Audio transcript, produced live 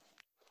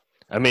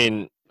I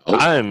mean, Oh.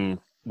 I'm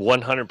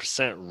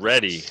 100%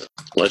 ready.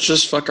 Let's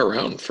just fuck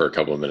around for a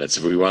couple of minutes.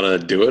 If we want to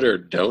do it or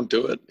don't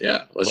do it,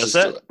 yeah, let's What's just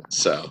that? do it.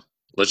 So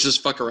let's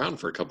just fuck around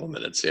for a couple of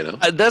minutes,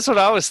 That's what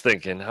I was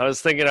thinking. I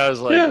was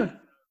like, Yeah,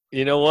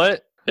 you know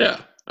what?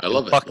 yeah, I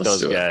love it. Fuck Let's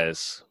those do it.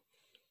 guys.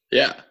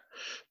 Yeah,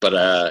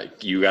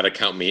 but you got to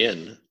count me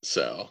in.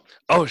 So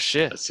Oh,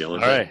 shit. that's the only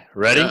All thing. right.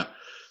 Ready? Yeah.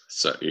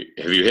 So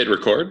have you hit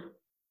record?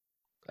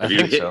 I Have you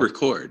think hit so.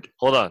 record?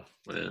 Hold on.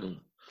 Well,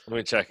 Let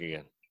me check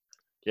again.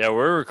 Yeah,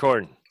 we're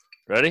recording.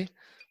 Ready?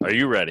 Are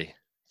you ready?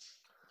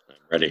 I'm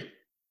ready.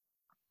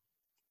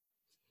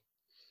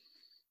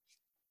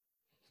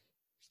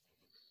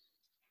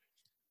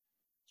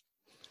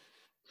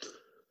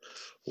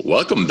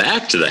 Welcome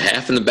back to the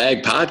Half in the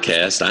Bag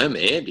podcast. I'm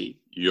Andy,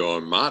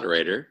 your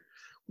moderator.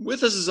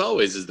 With us, as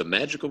always, is the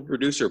magical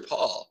producer,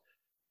 Paul.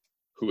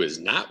 Who is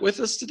not with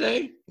us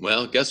today?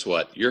 Well, guess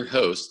what? Your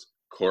host,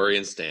 Corey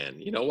and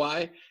Stan. You know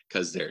why?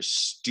 Because they're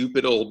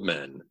stupid old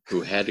men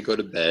who had to go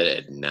to bed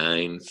at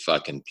 9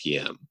 fucking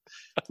p.m.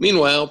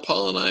 Meanwhile,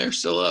 Paul and I are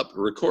still up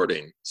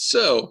recording.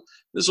 So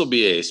this will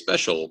be a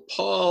special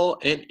Paul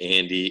and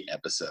Andy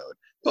episode.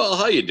 Paul,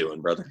 how you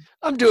doing, brother?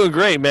 I'm doing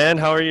great, man.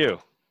 How are you?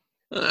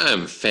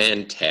 I'm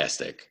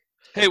fantastic.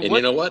 Hey, And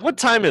you know what? What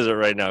time is it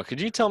right now?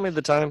 Could you tell me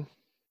the time?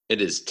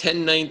 It is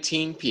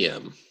 10:19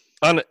 p.m.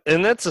 And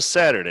that's a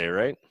Saturday,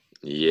 right?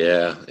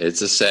 Yeah,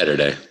 it's a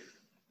Saturday.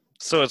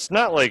 So it's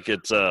not like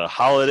it's a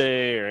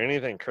holiday or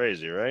anything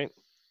crazy, right?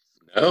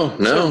 No,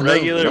 It's a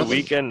regular nothing.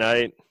 weekend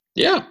night.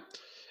 Yeah.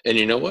 And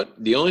you know what?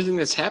 The only thing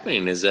that's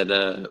happening is that,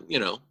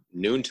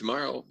 noon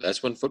tomorrow,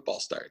 that's when football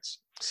starts.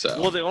 So,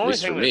 Well, the at only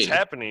least for thing that's me.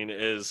 happening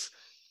is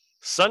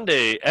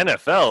Sunday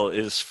NFL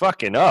is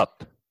fucking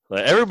up.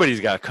 Like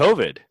everybody's got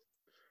COVID,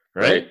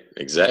 right?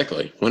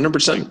 Exactly.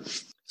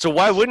 100%. So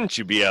why wouldn't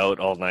you be out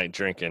all night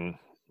drinking?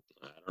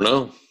 I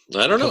don't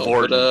know.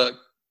 Cavorting.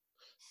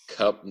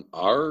 But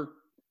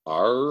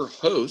our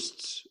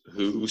hosts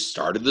who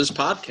started this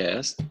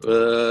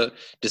podcast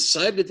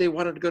decided they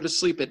wanted to go to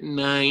sleep at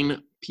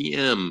 9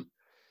 p.m.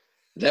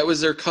 That was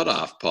their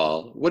cutoff,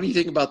 Paul. What do you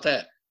think about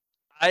that?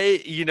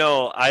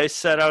 I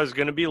said I was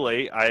going to be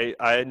late. I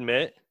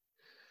admit,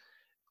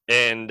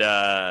 and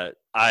I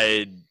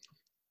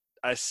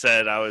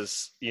said I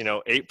was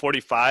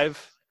 8:45,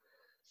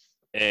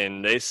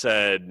 and they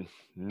said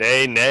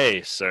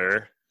nay,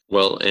 sir.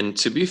 Well, and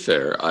to be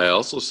fair, I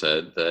also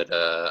said that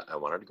I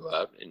wanted to go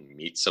out and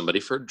meet somebody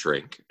for a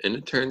drink, and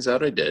it turns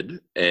out I did.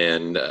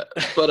 And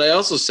but I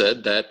also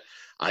said that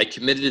I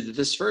committed to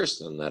this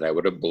first, and that I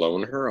would have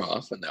blown her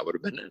off, and that would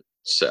have been it.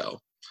 So,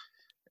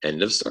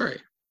 end of story.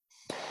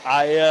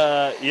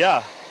 Yeah,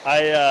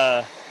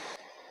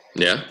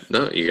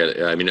 No, you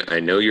got. I mean, I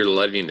know you're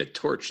lighting a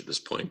torch at this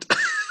point.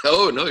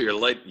 Oh no,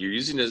 you're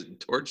using a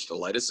torch to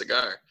light a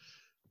cigar.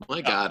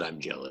 My God, I'm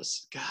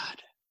jealous.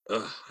 God.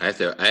 Ugh, I have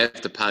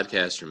to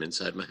podcast from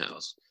inside my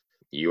house.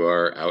 You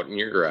are out in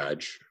your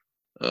garage.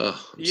 I'm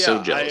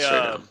so jealous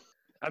right now.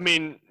 I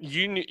mean,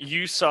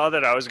 you saw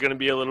that I was going to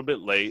be a little bit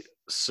late,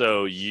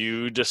 so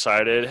you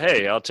decided,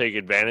 hey, I'll take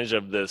advantage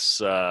of this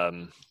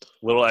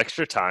little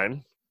extra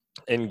time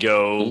and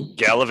go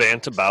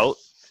gallivant about.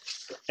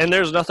 And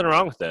there's nothing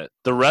wrong with that.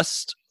 The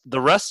rest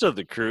of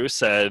the crew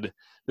said,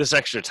 this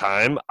extra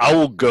time, I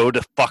will go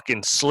to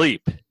fucking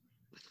sleep.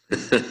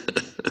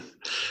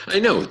 I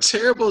know,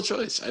 terrible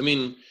choice. I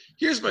mean,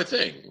 here's my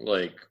thing.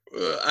 Like,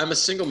 I'm a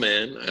single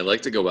man. I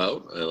like to go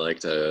out. I like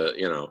to,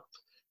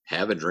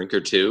 have a drink or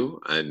two.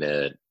 I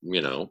met,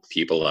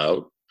 people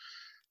out.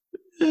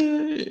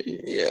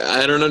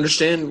 I don't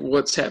understand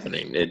what's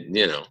happening. It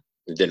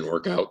didn't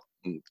work out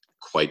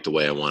quite the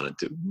way I wanted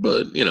to,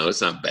 but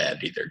it's not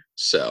bad either.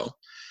 So,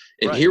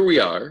 and here we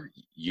are,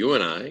 you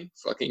and I,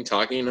 fucking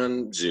talking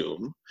on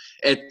Zoom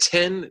at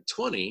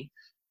 10:20.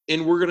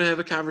 And we're going to have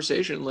a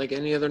conversation like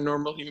any other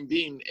normal human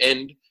being.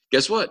 And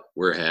guess what?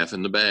 We're half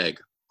in the bag.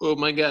 Oh,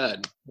 my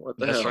God. What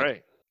the hell? That's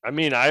right. I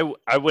mean, I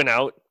went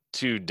out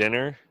to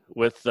dinner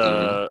with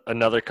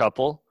another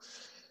couple.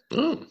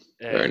 Oh,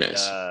 very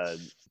nice.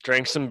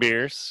 Drank some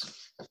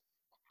beers.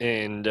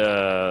 And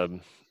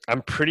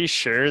I'm pretty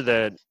sure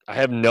that I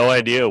have no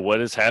idea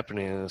what is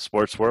happening in the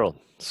sports world.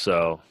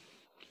 So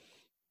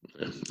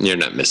you're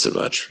not missing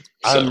much.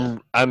 So.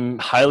 I'm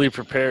highly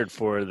prepared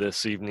for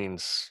this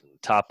evening's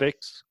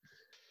topics,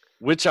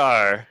 which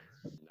are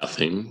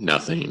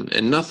nothing,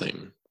 and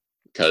nothing,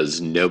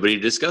 because nobody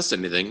discussed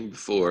anything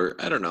before.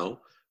 I don't know.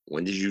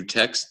 When did you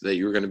text that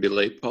you were going to be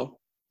late, Paul?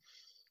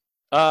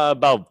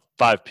 About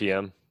 5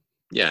 p.m.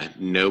 Yeah,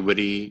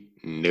 nobody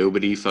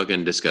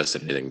fucking discussed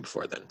anything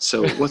before then.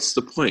 So what's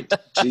the point?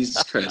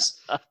 Jesus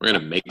Christ. We're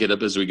going to make it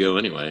up as we go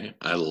anyway.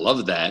 I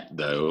love that,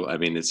 though. I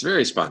mean, it's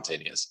very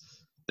spontaneous.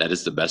 That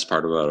is the best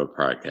part about a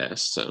podcast.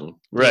 So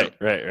Right.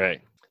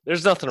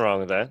 There's nothing wrong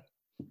with that.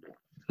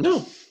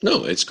 No,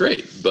 it's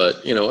great.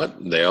 But you know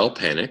what? They all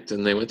panicked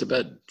and they went to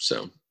bed.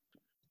 So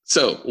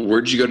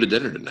where'd you go to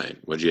dinner tonight?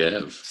 What'd you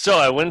have? So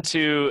I went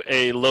to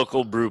a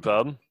local brew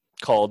pub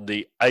called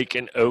the Ike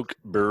and Oak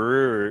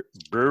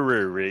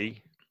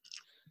Brewery.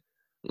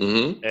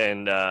 Mm-hmm.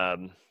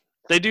 And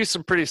they do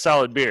some pretty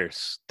solid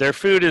beers. Their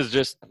food is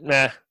just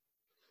meh,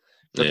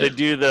 but Yeah. they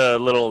do the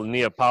little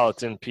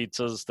Neapolitan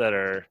pizzas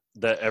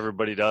that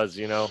everybody does,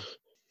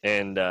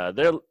 and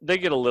they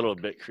get a little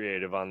bit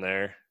creative on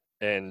there,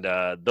 and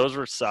those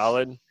were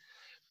solid.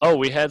 Oh,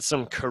 we had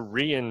some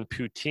Korean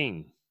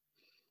poutine.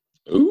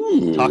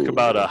 Ooh. Talk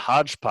about a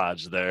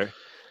hodgepodge there.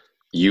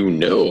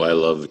 I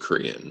love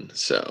Korean,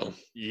 so.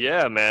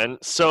 Yeah, man.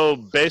 So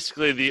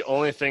basically, the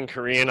only thing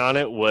Korean on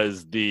it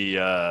was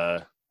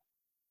the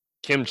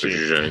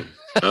kimchi.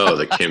 Oh,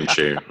 the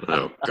kimchi.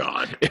 Oh,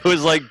 God. It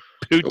was like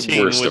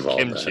poutine Worst with of all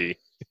kimchi.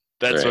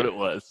 That's what it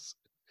was.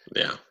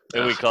 Yeah.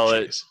 And we call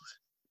it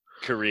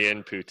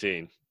Korean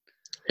poutine.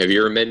 Have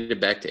you ever made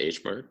it back to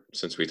H Mart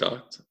since we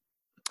talked?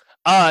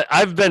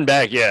 I've been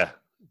back, yeah.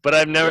 But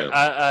I've never.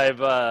 Yeah.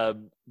 I've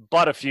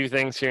bought a few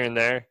things here and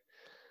there.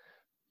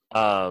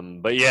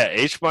 But yeah,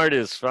 H Mart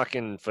is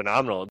fucking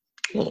phenomenal.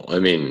 Well, I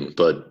mean,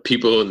 but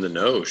people in the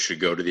know should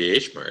go to the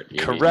H Mart.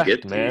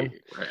 Correct, man.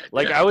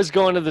 I was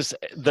going to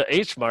the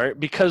H Mart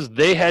because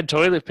they had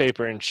toilet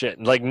paper and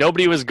shit. Like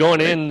nobody was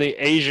going in the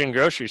Asian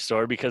grocery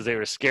store because they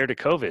were scared of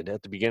COVID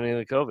at the beginning of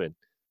the COVID.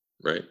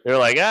 Right. They're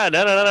like, no.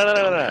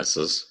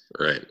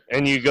 Right.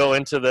 And you go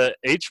into the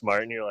H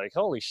Mart and you're like,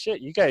 holy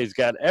shit, you guys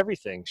got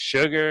everything.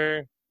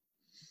 Sugar,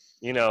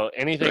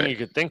 anything you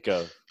could think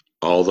of.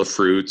 All the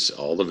fruits,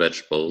 all the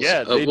vegetables.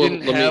 Yeah, they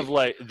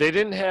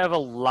didn't have a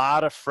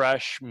lot of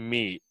fresh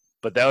meat,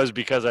 but that was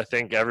because I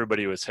think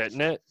everybody was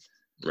hitting it.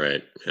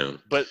 Right. Yeah.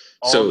 But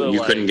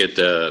you couldn't get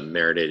the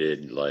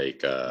marinated pork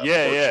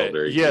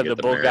shoulder. The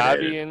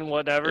bulgogi and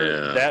whatever.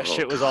 Yeah. That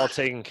shit was all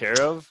taken care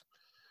of.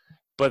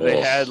 But they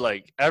had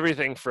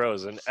everything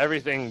frozen,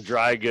 everything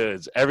dry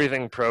goods,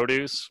 everything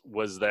produce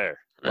was there.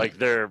 Right. Like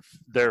their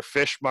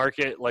fish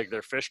market, like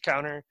their fish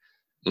counter.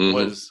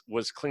 Mm-hmm.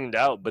 was cleaned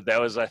out, but that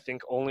was, I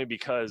think, only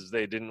because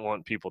they didn't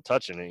want people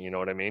touching it. You know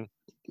what I mean?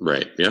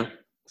 Right. Yeah.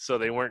 So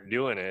they weren't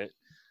doing it,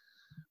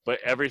 but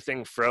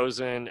everything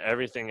frozen,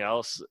 everything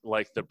else,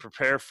 like the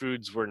prepared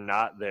foods were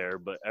not there,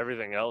 but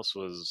everything else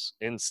was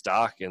in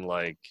stock and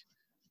like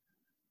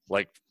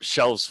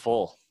shelves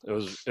full. It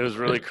was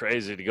really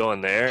crazy to go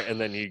in there,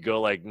 and then you go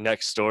like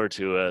next door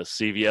to a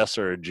CVS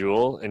or a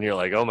Jewel, and you're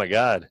like, oh my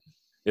God,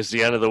 it's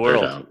the end of the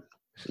world.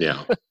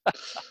 Yeah.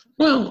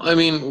 Well, I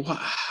mean,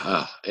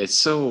 it's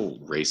so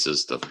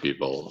racist of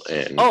people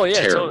and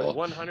terrible.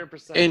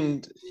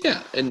 100%.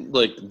 And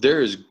like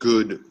there is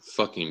good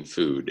fucking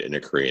food in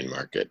a Korean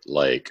market,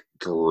 like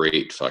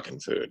great fucking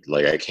food.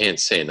 Like I can't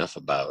say enough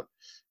about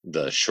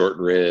the short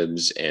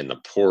ribs and the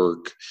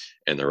pork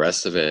and the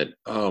rest of it.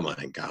 Oh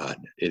my God,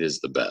 it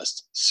is the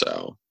best.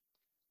 So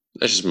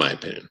that's just my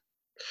opinion.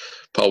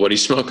 Paul, what are you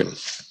smoking?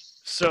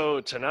 So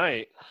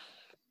tonight,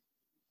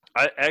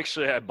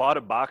 I bought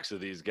a box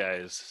of these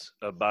guys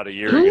about a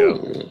year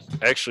ago.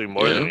 Actually,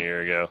 more than a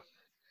year ago.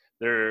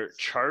 They're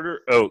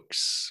Charter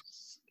Oaks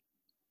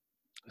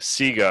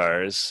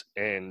cigars,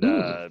 and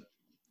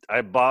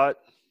I bought.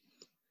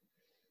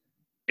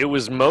 It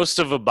was most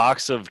of a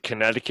box of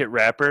Connecticut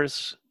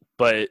wrappers,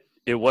 but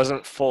it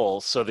wasn't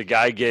full. So the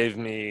guy gave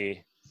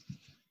me.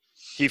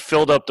 He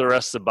filled up the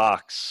rest of the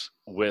box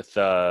with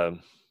the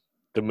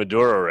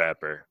Maduro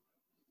wrapper,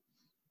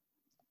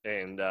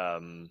 and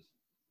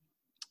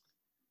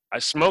I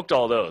smoked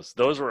all those.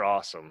 Those were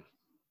awesome.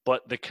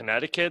 But the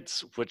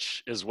Connecticut's,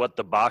 which is what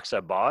the box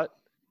I bought,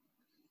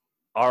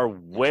 are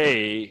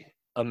way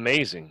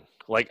amazing.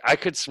 Like I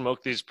could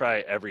smoke these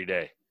probably every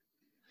day.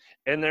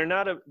 And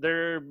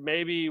they're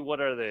maybe, what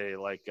are they?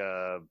 Like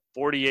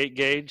 48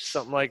 gauge,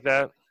 something like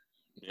that.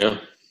 Yeah.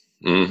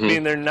 Mm-hmm. I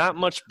mean, they're not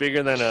much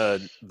bigger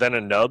than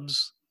a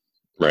Nubs.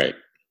 Right.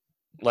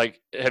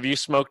 Like, have you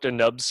smoked a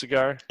Nubs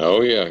cigar?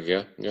 Oh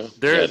yeah.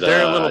 They're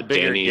a little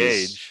bigger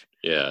gauge.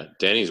 Yeah,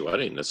 Danny's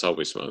wedding. That's all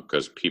we smoked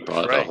because he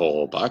bought a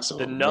whole box of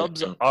them. The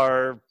Nubs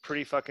are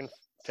pretty fucking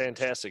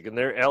fantastic, and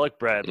they're Alec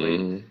Bradley.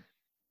 Mm-hmm.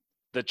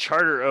 The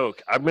Charter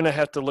Oak, I'm gonna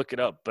have to look it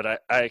up,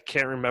 but I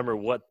can't remember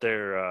what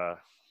they're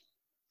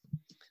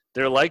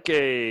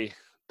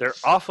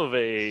off of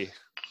a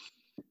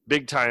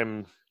big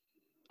time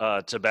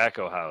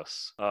tobacco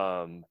house,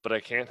 but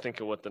I can't think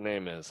of what the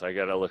name is. I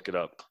gotta look it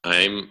up.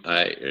 I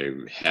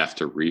have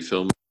to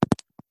refill.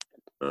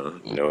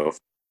 No.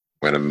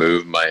 I'm going to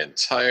move my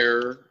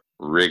entire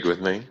rig with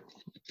me.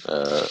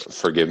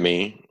 Forgive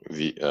me,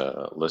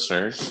 the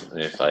listeners,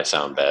 if I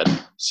sound bad.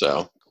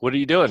 So, what are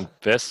you doing,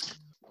 Fisk?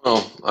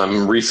 Well,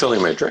 I'm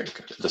refilling my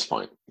drink at this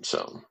point.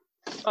 So,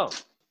 throw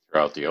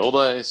out the old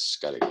ice,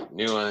 got to get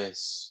new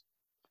ice.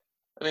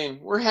 I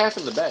mean, we're half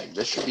in the bag.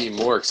 This should be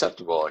more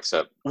acceptable,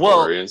 except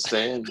Corey and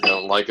Stan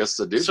don't like us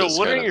to do this. So,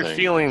 what are your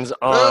feelings on?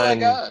 Oh my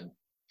God.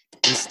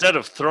 Instead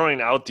of throwing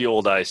out the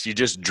old ice, you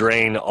just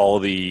drain all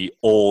the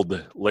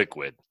old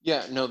liquid.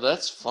 Yeah, no,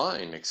 that's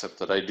fine, except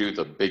that I do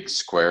the big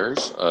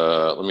squares.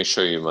 Let me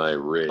show you my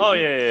rig. Oh,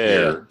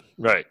 yeah.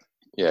 Right.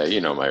 Yeah,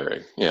 you know my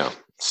rig. Yeah.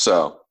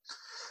 So,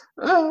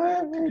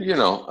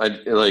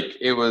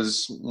 it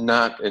was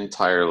not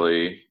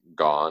entirely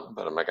gone,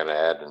 but I'm not going to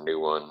add a new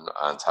one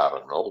on top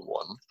of an old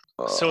one.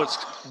 So it's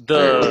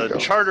There we the go.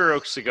 Charter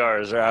Oak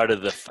cigars are out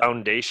of the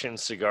Foundation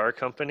Cigar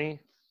Company,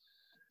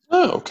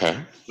 Oh, okay.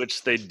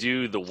 which they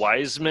do the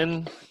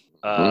Wiseman,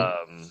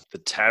 Mhm. the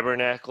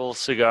Tabernacle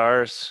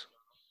cigars.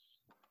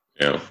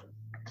 Yeah.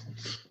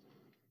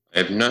 I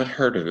have not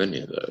heard of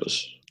any of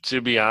those. To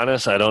be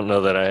honest, I don't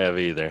know that I have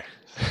either.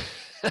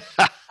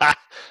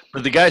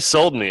 But the guy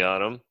sold me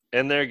on them,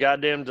 and they're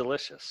goddamn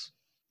delicious.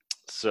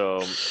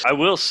 So I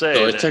will say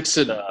So I that.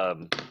 texted.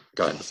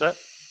 Go ahead. What's that?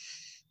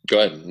 Go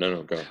ahead.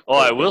 No, go. Oh, Go,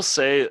 I go. will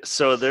say.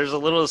 So there's a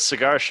little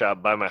cigar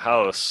shop by my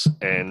house,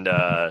 and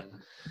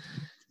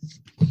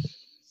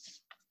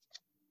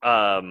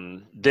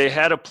they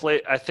had a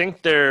place. I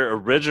think their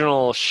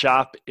original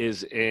shop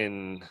is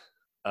in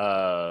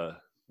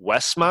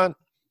Westmont,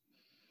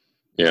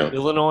 Yeah.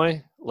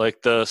 Illinois,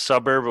 like the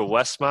suburb of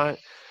Westmont.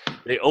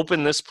 They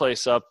opened this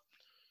place up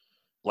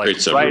like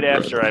Great suburb, right by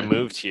after the I way.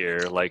 moved here,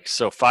 like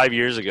so 5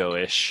 years ago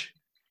ish.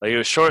 Like it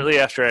was shortly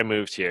after I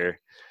moved here.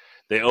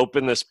 They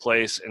opened this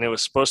place, and it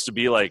was supposed to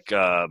be like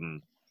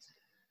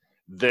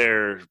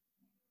their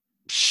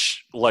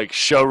like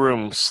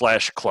showroom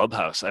 /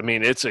 clubhouse. I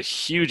mean, it's a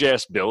huge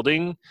ass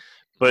building,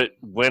 but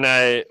when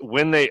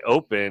they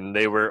opened,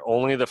 they were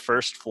only the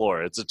first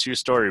floor. It's a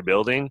 2-story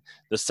building.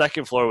 The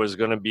second floor was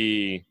going to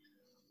be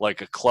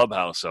like a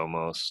clubhouse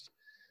almost.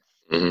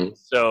 Hmm.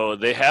 So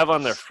they have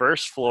on their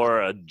first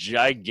floor a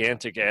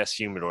gigantic ass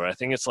humidor. I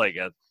think it's like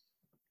a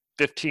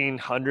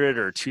 1,500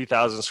 or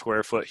 2,000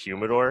 square foot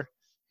humidor.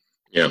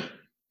 Yeah.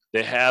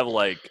 They have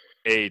like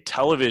a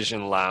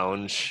television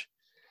lounge,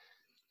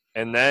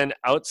 and then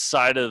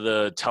outside of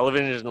the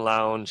television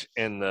lounge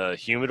and the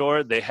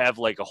humidor, they have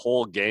like a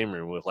whole game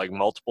room with like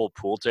multiple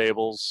pool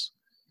tables,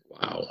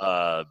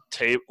 Wow.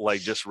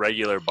 like just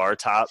regular bar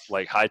top,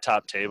 like high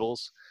top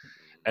tables.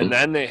 And Mhm.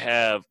 then they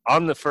have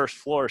on the first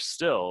floor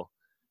still,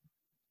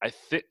 I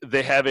think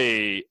they have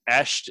AVO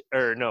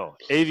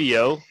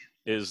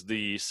is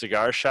the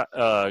cigar shop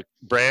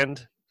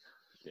brand.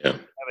 Yeah.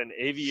 Have an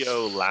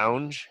AVO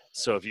lounge.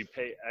 So if you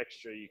pay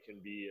extra, you can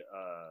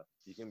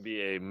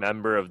be a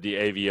member of the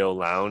AVO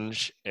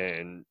lounge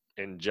and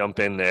jump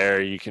in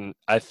there. You can.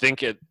 I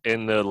think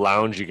in the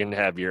lounge you can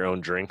have your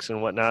own drinks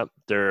and whatnot.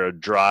 They're a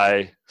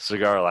dry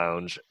cigar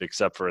lounge,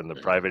 except for in the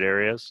private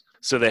areas.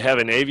 So they have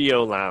an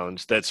AVO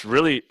lounge that's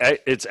really.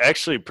 It's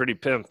actually pretty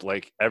pimp.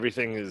 Like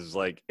everything is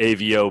like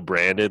AVO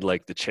branded,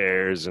 like the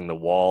chairs and the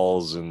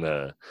walls and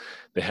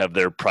they have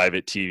their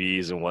private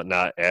TVs and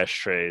whatnot,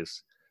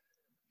 ashtrays.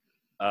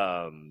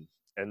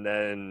 And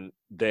then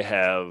they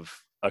have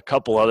a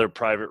couple other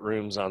private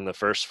rooms on the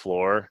first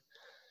floor.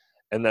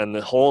 And then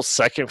the whole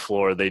second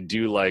floor, they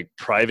do like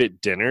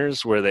private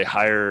dinners where they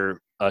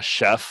hire a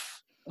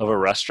chef of a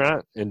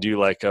restaurant and do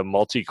like a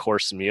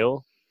multi-course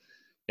meal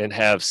and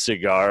have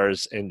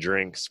cigars and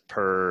drinks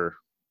per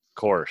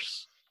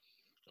course.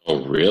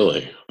 Oh,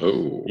 really?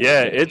 Oh.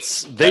 Yeah, they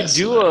That's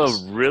do a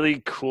nice.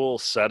 really cool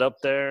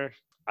setup there.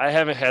 I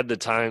haven't had the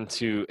time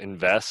to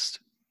invest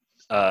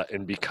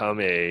and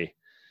become a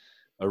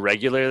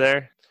regular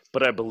there.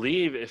 But I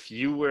believe if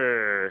you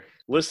were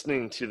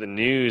listening to the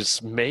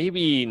news,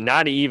 maybe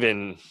not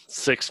even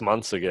 6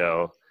 months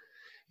ago,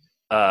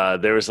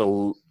 there was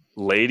a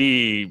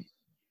lady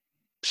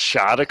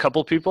shot a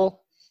couple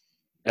people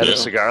at a Yeah.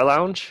 cigar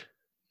lounge.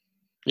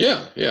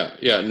 Yeah.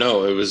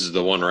 No, it was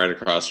the one right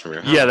across from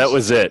your house. Yeah, that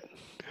was it.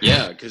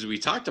 Yeah, because we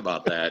talked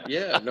about that.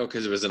 Yeah, no,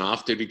 because it was an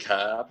off-duty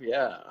cop.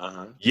 Yeah.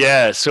 Uh-huh.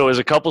 Yeah, so it was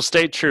a couple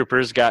state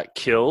troopers got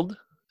killed,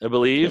 I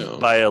believe, Yeah.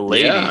 by a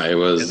lady, Yeah, it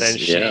and then was.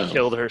 she Yeah.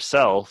 killed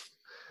herself,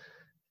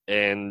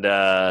 and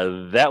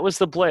that was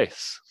the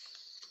place.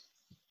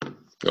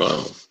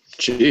 Wow.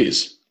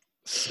 Jeez.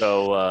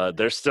 So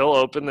they're still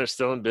open. They're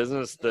still in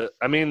business. The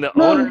Well, I mean, the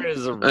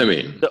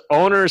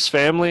owner's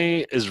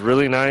family is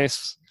really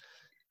nice.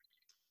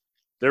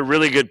 They're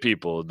really good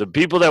people. The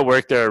people that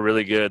work there are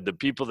really good. The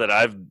people that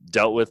I've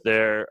dealt with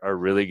there are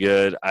really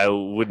good. I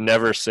would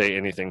never say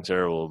anything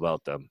terrible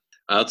about them.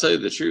 I'll tell you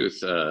the truth,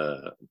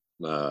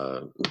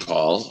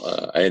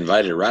 Paul. I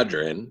invited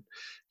Roger in.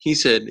 He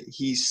said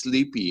he's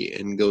sleepy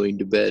and going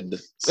to bed.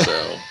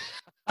 So,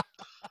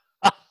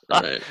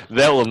 right.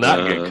 That will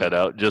not get cut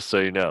out, just so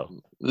you know.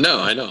 No,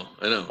 I know.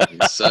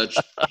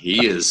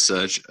 He is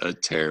such a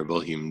terrible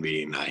human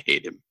being. I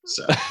hate him.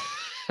 So,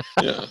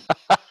 yeah.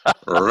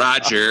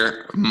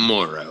 Roger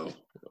Morrow.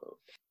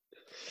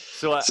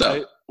 So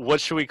what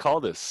should we call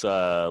this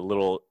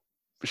little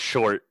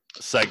short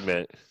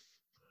segment?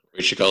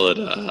 We should call it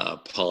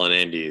Paul and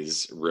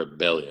Andy's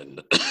Rebellion.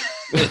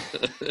 I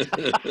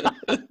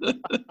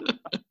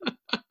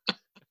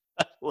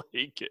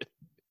like it.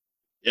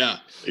 Yeah,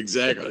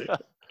 exactly.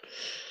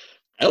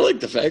 I like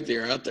the fact that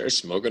you're out there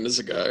smoking a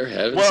cigar,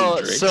 having some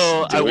drinks,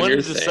 so I doing your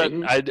wanted to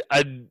thing.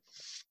 I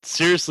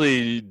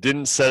seriously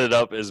didn't set it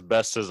up as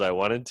best as I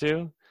wanted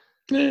to,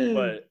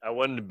 but I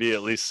wanted to be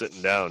at least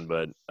sitting down.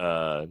 But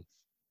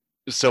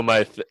So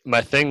my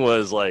thing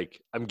was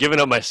like, I'm giving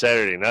up my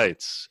Saturday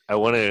nights. I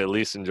want to at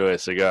least enjoy a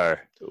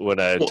cigar when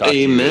I Well, talk to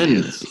you amen.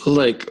 idiots.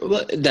 Like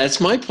that's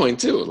my point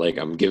too. Like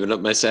I'm giving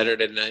up my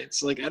Saturday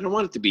nights. Like I don't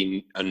want it to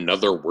be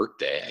another work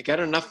day. I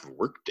got enough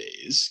work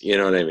days. You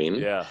know what I mean?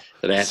 Yeah.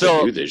 That I have to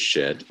So do this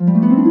shit.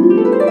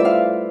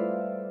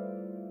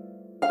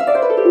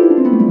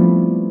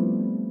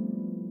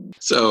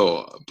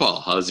 So,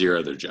 Paul, how's your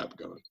other job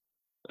going?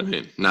 I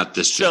mean, not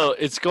this job. so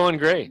it's going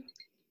great.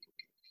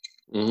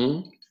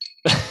 Mm-hmm.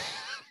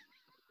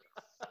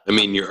 I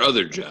mean, your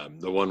other job,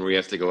 the one where you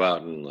have to go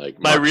out and like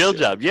My muck real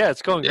shit. job. Yeah,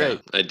 it's going Yeah,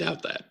 great. I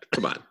doubt that.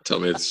 Come on, tell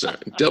me the story.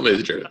 Tell me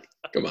the truth.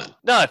 Come on.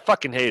 No, I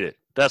fucking hate it.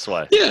 That's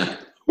why. Yeah.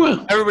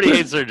 Well, Everybody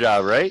hates their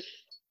job, right?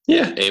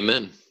 yeah.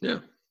 Amen. Yeah.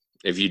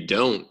 If you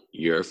don't,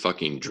 you're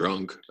fucking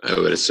drunk. I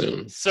would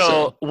assume.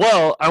 So,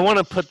 well, I want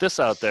to put this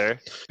out there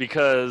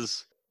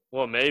because,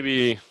 well,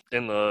 maybe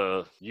in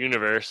the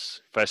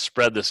universe, if I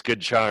spread this good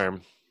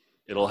charm,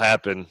 it'll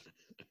happen,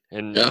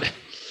 and yeah.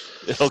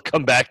 it'll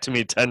come back to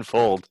me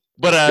tenfold.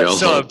 But We all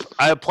so hope.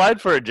 I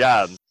applied for a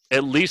job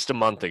at least a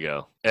month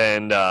ago,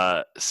 and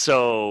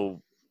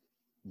so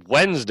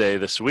Wednesday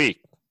this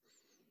week,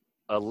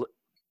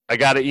 I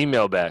got an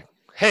email back.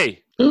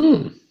 Hey,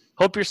 Oh.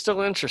 hope you're still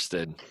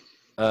interested.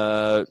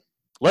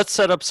 Let's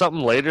set up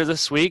something later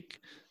this week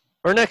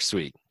or next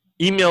week.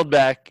 Emailed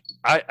back.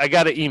 I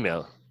got an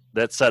email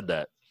that said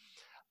that.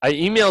 I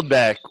emailed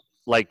back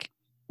like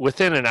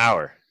within an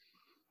hour.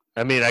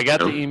 I mean, I got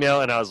the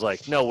email and I was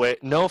like, no way,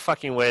 no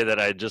fucking way that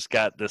I just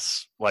got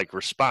this like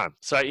response.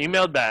 So I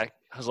emailed back.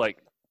 I was like,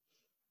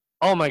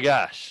 oh my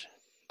gosh.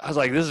 I was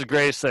like, this is the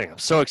greatest thing. I'm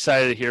so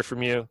excited to hear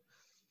from you.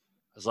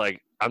 I was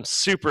like, I'm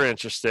super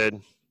interested.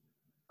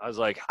 I was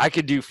like, I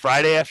could do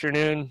Friday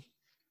afternoon.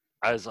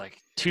 I was like,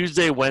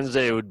 Tuesday,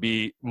 Wednesday would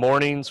be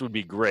mornings would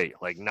be great.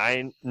 Like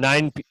 9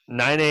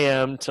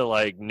 a.m. to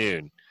like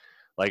noon.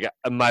 Like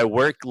my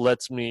work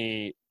lets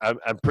me,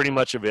 I'm pretty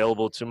much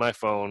available to my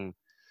phone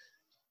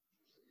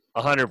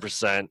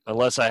 100%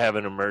 unless I have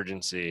an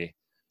emergency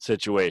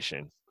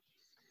situation.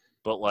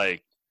 But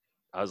like,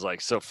 I was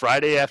like, so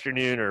Friday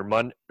afternoon or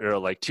Monday or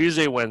like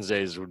Tuesday,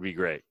 Wednesdays would be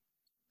great.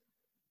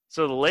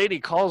 So the lady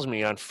calls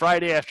me on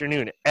Friday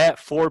afternoon at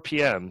 4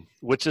 p.m.,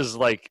 which is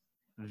like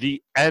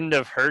the end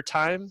of her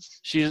time.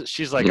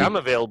 She's like, I'm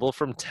available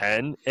from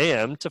 10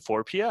 a.m. to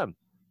 4 p.m.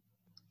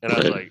 And I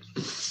was like,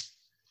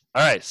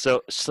 all right,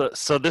 so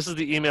this is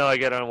the email I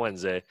get on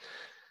Wednesday.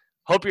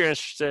 Hope you're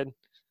interested.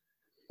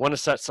 Want to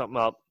set something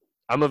up.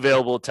 I'm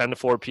available 10 to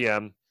 4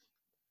 p.m.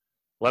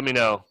 Let me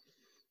know.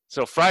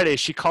 So Friday,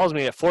 she calls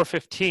me at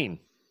 4:15,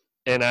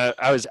 and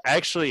I was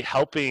actually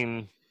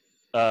helping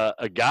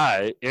a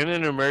guy in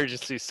an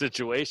emergency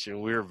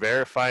situation. We were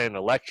verifying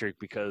electric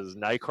because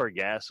Nicor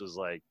Gas was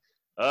like,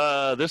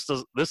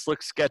 this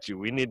looks sketchy.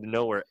 We need to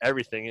know where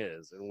everything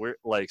is. And we're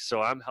like,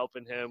 so I'm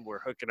helping him. We're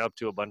hooking up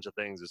to a bunch of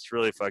things. It's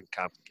really fucking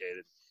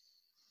complicated.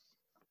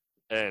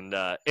 And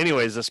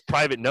anyways, this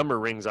private number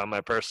rings on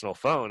my personal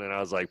phone. And I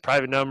was like,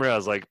 private number? I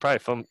was like, probably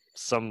from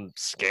some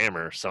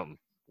scammer or something.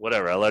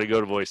 Whatever. I let it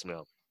go to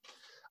voicemail.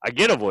 I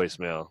get a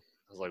voicemail.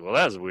 I was like, well,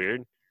 that's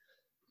weird.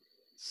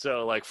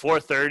 So like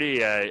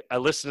 4:30, I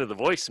listened to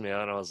the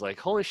voicemail and I was like,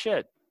 holy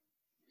shit.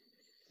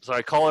 So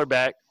I call her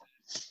back.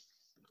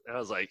 And I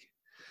was like,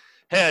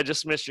 hey, I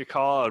just missed your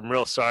call. I'm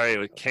real sorry.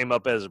 It came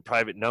up as a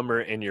private number,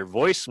 and your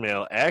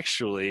voicemail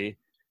actually,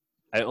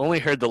 I only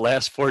heard the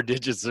last 4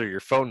 digits of your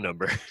phone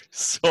number,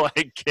 so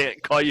I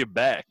can't call you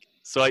back.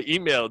 So I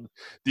emailed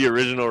the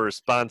original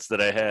response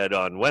that I had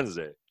on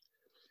Wednesday.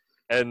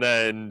 And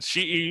then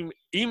she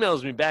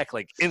emails me back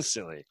like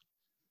instantly.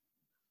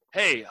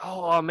 Hey,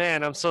 oh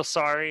man, I'm so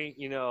sorry.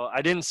 You know,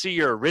 I didn't see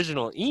your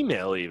original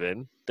email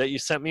even that you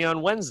sent me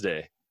on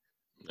Wednesday.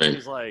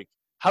 She's like,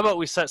 how about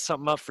we set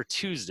something up for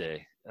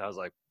Tuesday? And I was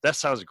like, that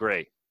sounds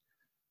great.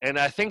 And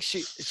I think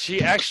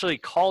she actually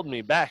called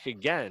me back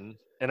again,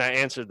 and I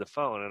answered the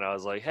phone, and I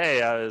was like,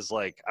 hey,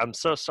 I'm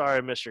so sorry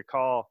I missed your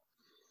call.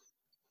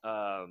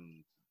 I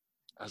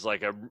was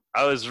like,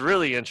 I was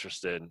really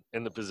interested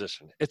in the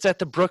position. It's at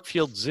the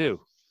Brookfield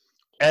Zoo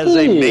as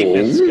a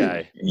maintenance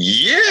guy.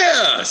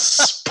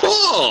 Yes,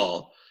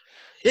 Paul.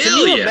 Can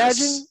Hell you yes.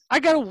 imagine? I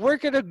got to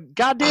work at a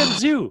goddamn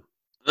zoo.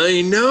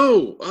 I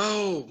know.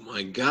 Oh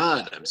my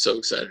God. I'm so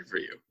excited for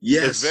you.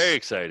 Yes. It's very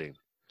exciting.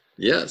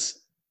 Yes.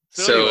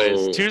 So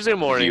anyways, Tuesday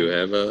morning. Do you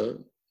have a...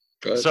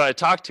 So I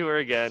talked to her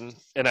again,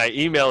 and I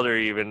emailed her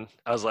even.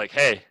 I was like,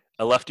 hey,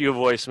 I left you a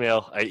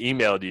voicemail. I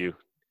emailed you.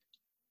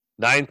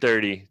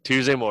 9:30,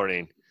 Tuesday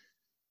morning.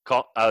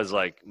 I was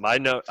like,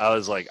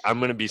 I'm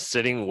going to be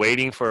sitting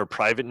waiting for a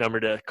private number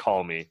to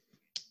call me. I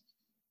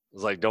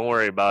was like, don't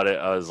worry about it.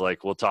 I was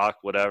like, we'll talk,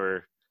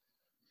 whatever.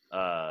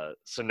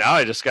 So now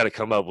I just got to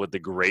come up with the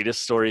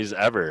greatest stories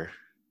ever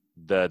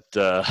that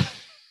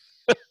of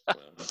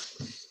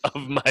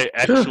my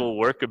actual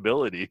work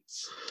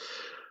abilities.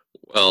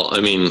 Well, I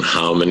mean,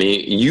 how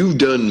many? You've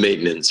done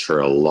maintenance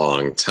for a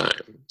long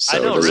time. So I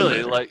know, really.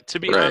 matter. Like,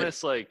 to be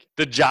honest, like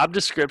the job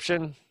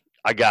description,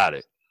 I got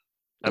it.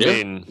 I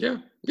mean, yeah,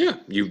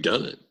 you've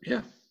done it.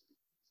 Yeah.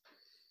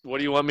 What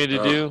do you want me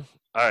to do?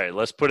 All right,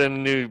 let's put in a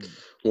new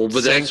Well,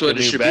 but sink, that's what a it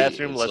new should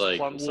bathroom. be. It's Let's like,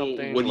 plumb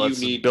something. what do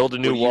Let's you need? build a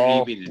new what do you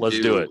wall. need me to Let's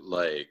do? do it.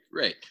 Like,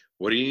 right.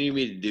 What do you need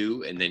me to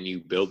do? And then you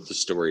build the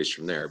stories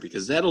from there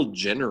because that'll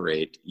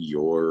generate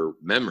your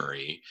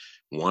memory.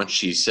 Once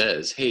she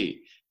says, "Hey,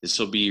 this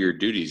will be your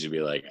duties," you'll be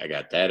like, "I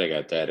got that. I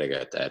got that. I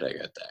got that. I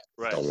got that."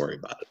 Right. Don't worry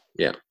about it.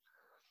 Yeah.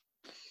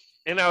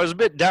 And I was a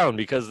bit down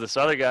because this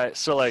other guy.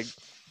 So like,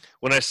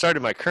 when I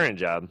started my current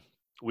job,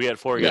 we had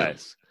 4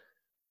 guys.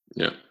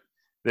 Yeah.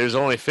 There's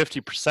only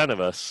 50% of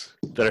us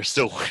that are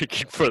still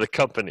working for the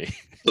company.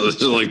 So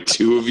there's like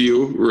 2 of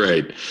you,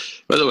 right?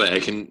 By the way, I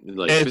can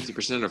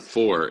 50% of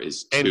 4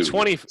 is 2, and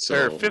 20 so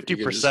or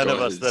 50%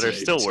 of us that are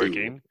still 2.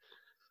 working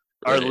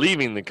are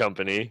leaving the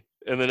company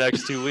in the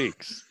next 2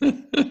 weeks.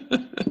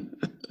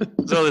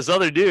 So this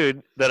other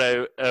dude that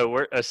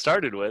I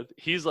started with,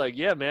 he's like,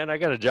 "Yeah, man, I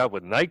got a job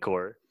with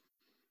Nicor,"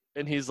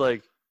 and he's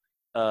like,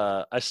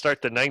 "I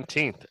start the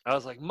 19th." I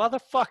was like,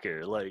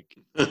 "Motherfucker!" Like,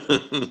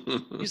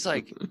 he's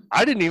like,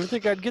 "I didn't even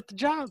think I'd get the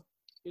job."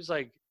 He's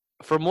like,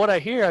 "From what I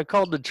hear, I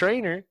called the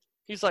trainer."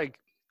 He's like,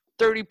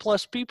 30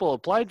 plus people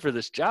applied for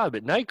this job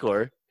at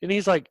Nicor, and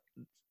he's like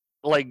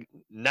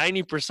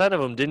 90%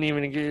 of them didn't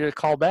even get a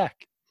call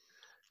back.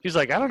 He's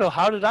like, "I don't know,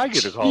 how did I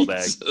get a call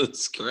back?"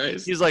 Jesus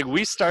Christ. He's like,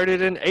 "We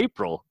started in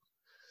April."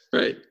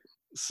 Right.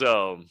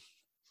 So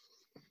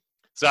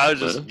I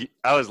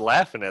was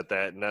laughing at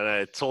that, and then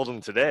I told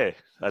him today.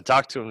 I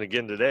talked to him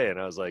again today, and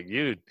I was like,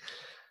 "Dude,"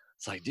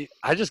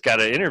 I just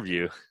got an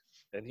interview,"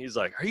 and he's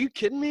like, "Are you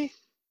kidding me?"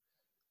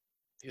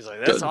 He's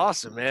like, "That's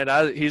awesome, man."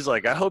 He's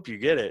like, "I hope you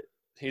get it."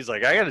 He's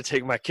like, "I got to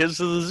take my kids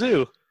to the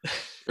zoo."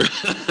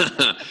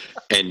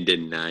 And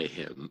deny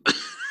him.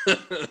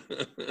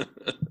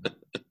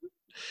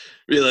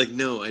 Be like,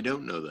 "No, I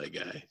don't know that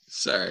guy.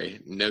 Sorry,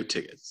 no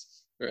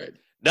tickets." Right.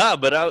 No,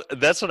 but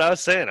that's what I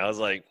was saying. I was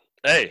like,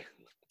 "Hey,"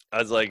 I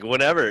was like,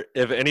 "Whenever,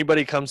 if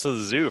anybody comes to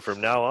the zoo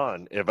from now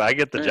on, if I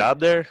get the job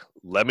there,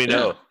 let me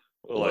know.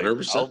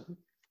 100%.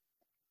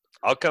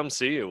 I'll come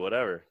see you,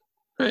 whatever."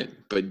 Right,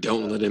 but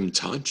don't let him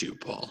taunt you,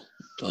 Paul.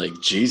 Like,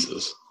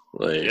 Jesus.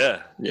 Like,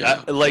 yeah.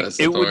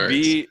 It would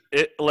be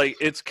it. Like,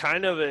 it's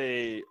kind of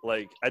a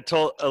like. I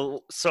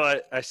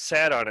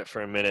sat on it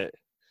for a minute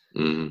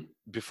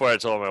before I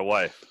told my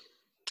wife.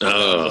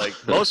 Like,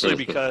 mostly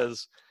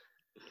because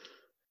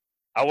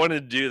I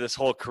wanted to do this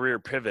whole career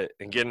pivot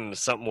and get into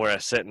something where I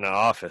sit in an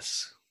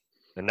office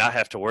and not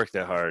have to work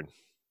that hard.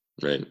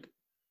 Right.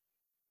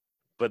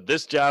 But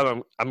this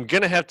job, I'm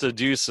gonna have to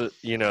do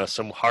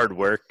some hard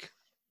work.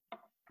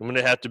 I'm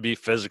gonna have to be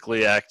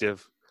physically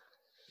active.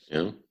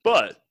 Yeah.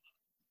 But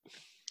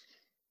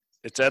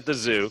it's at the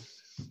zoo.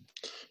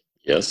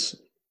 Yes.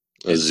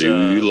 A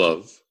zoo you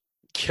love.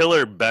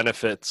 Killer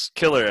benefits,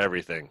 killer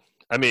everything.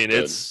 I mean,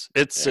 Good. it's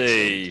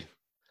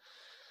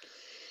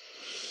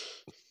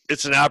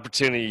an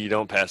opportunity you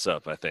don't pass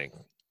up, I think.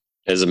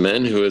 As a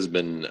man who has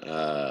been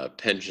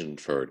pensioned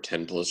for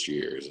 10 plus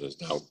years and is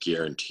now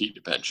guaranteed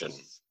a pension.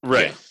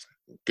 Right.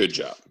 Yeah. Good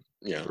job.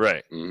 Yeah.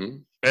 Right. Mm-hmm.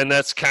 And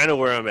that's kind of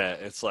where I'm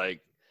at. It's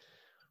like,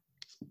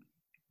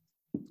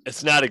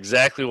 it's not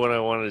exactly what I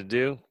wanted to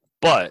do,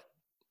 but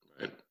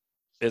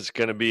it's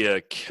going to be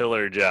a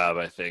killer job,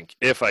 I think,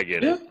 if I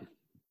get it.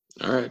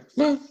 All right.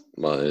 Well,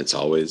 it's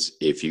always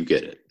if you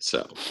get it.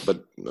 I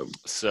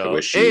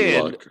wish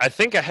you luck. I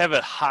think I have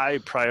a high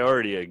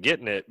priority of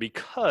getting it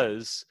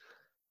because,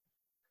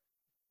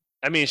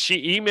 I mean,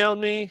 she emailed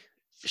me.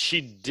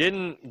 She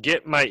didn't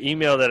get my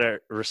email that I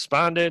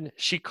responded.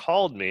 She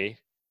called me,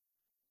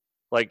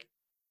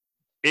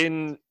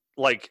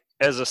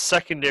 as a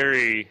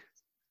secondary,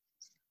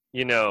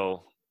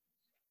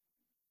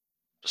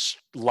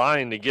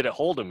 line to get a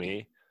hold of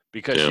me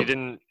because she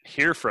didn't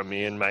hear from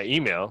me in my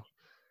email.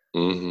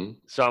 Mm-hmm.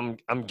 So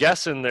I'm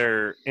guessing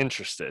they're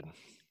interested.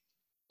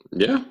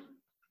 Yeah,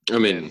 I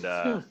mean,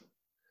 so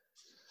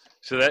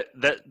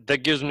that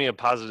gives me a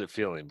positive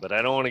feeling, but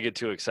I don't want to get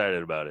too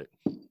excited about it.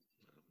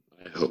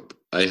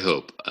 I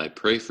hope. I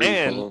pray for you,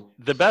 Paul. And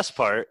the best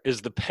part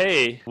is the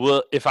pay.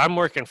 Well, if I'm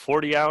working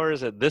 40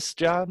 hours at this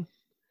job,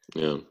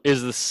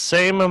 is the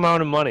same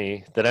amount of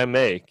money that I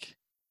make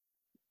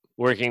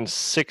working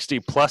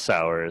 60 plus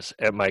hours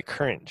at my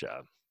current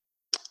job.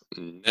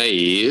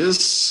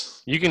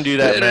 Nice. You can do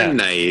that math.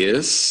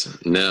 Nice.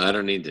 No, I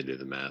don't need to do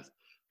the math.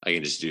 I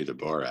can just do the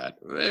Borat.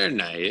 Very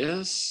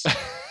nice.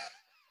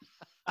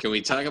 Can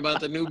we talk about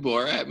the new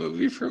Borat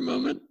movie for a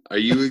moment? Are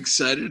you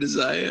excited as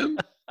I am?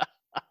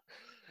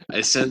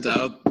 I sent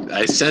out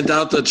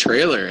the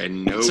trailer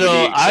and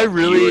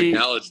nobody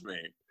acknowledged me.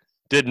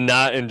 Did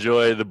not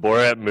enjoy the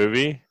Borat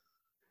movie.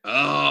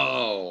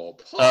 Oh,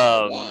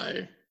 Paul,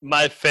 why?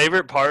 My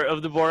favorite part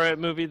of the Borat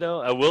movie,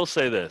 though, I will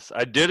say this.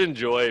 I did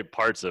enjoy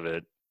parts of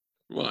it.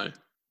 Why?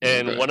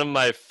 And one of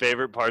my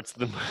favorite parts of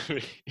the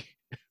movie,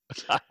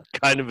 I'm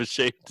kind of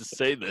ashamed to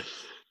say this,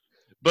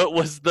 but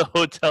was the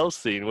hotel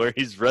scene where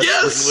he's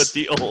wrestling with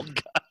the old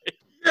guy.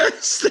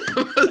 Yes,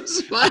 that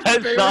was my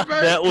favorite part.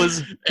 That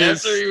was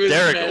after he was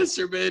hysterical.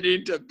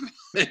 masturbating to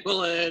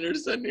Pamela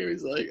Anderson. He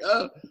was like,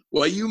 "Oh,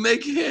 Why you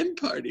make a hen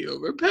party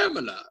over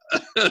Pamela?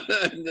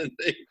 And then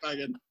they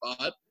fucking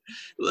fought.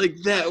 Like,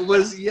 that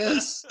was,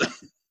 yes.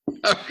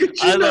 How could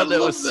you I not thought that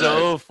love was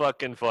so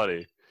fucking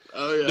funny.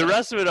 Oh, yeah. The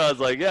rest of it, I was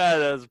like, yeah,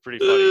 that was pretty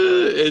funny.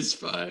 It's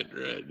fine,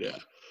 right? Yeah.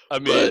 I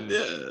mean,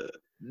 but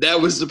that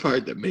was the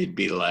part that made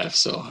me laugh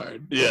so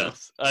hard.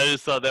 yes, I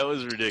just thought that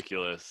was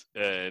ridiculous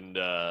and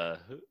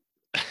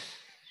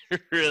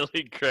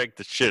really cracked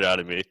the shit out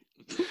of me.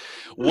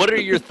 What are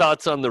your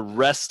thoughts on the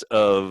rest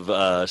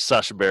of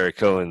Sacha Baron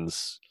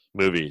Cohen's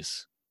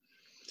movies?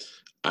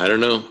 I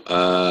don't know.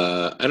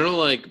 I don't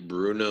like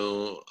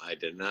Bruno. I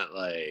did not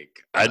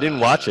like. I didn't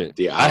watch it.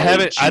 I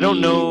haven't. I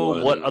don't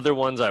know what other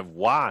ones I've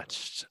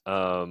watched.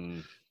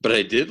 But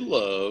I did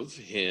love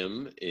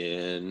him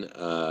in.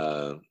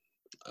 God,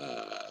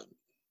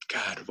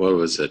 what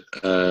was it?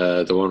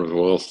 The one with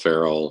Will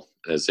Ferrell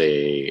as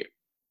a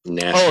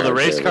NASCAR. Oh, the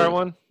race driver. car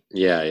one.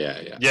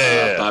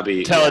 Yeah.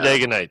 Bobby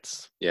Talladega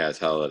Nights. Yeah,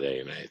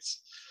 Talladega Nights.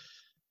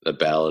 The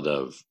Ballad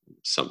of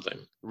something.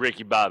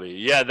 Ricky Bobby.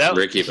 Yeah, that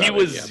Ricky he Bobby,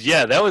 was.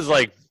 Yeah, that was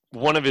like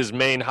one of his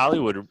main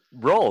Hollywood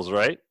roles,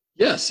 right?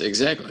 Yes,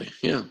 exactly.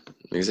 Yeah,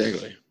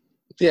 exactly.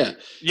 Yeah.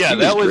 Yeah,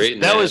 that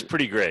was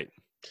pretty great.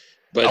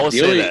 But I will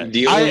say that.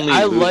 The only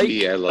I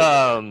movie I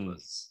like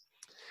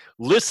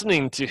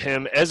listening to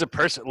him as a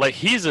person. Like,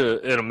 he's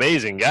an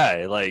amazing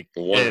guy. Like,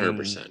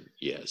 100%.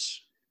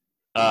 Yes.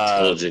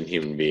 Intelligent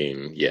human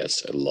being.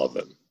 Yes, I love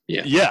him.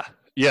 Yeah.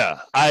 Yeah.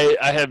 I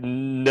have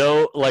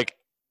no, like,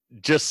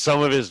 just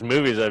some of his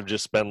movies I've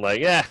just been like,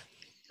 yeah.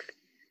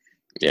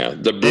 Yeah,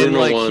 the Bruno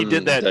like, one. he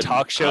did that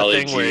talk show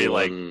Dolly thing where he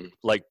one.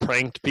 like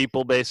pranked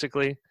people,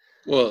 basically.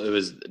 Well, it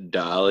was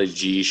Dolly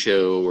G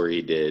show where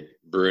he did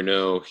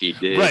Bruno. He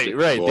did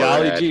right.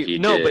 Dolly G.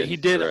 But he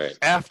did right.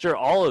 after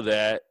all of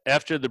that,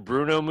 after the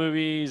Bruno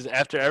movies,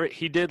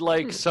 he did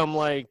like some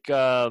like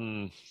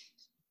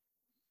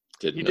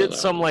he did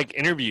some like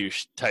interview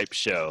type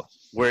show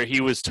where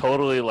he was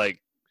totally like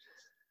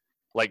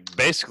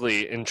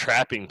basically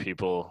entrapping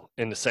people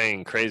into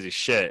saying crazy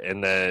shit,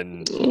 and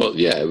then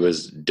it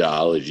was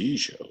Dolly G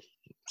show.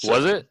 So.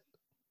 Was it?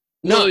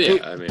 No,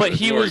 but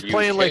he was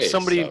playing like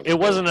somebody. It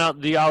wasn't out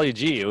the Ali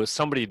G. It was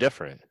somebody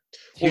different.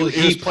 He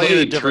was playing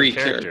a different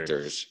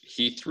characters.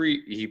 He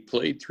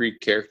played 3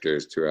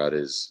 characters throughout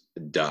his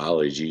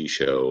Dolly G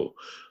show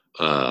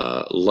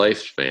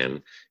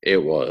lifespan.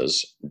 It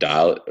was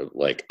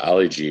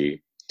Ali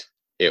G.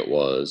 It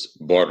was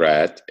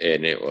Borat,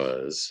 and it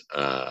was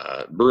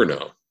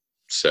Bruno.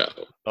 So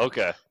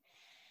okay,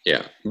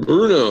 yeah,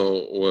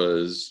 Bruno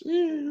was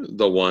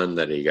the one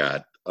that he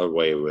got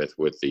away with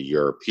the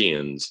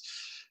Europeans.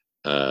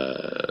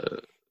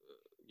 The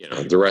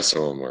rest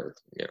of them were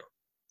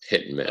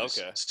hit and miss.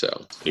 Okay.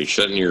 So you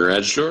shutting your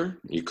garage door?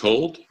 You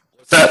cold?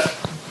 What's that?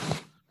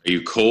 Are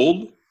you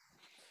cold?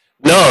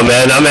 No,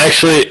 man. I'm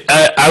actually.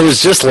 I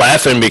was just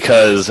laughing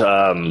because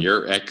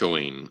you're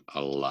echoing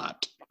a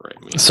lot. Right,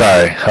 man.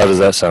 Sorry, how does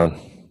that sound?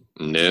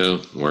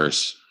 No,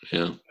 worse.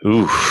 Yeah.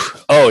 Ooh.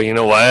 Oh, you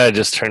know why? I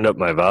just turned up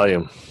my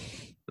volume.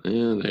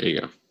 Yeah, there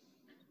you go.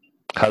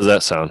 How's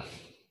that sound?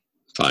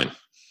 Fine.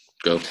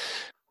 Go.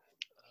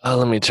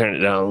 Let me turn it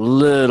down a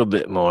little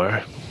bit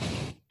more.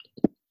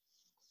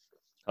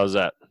 How's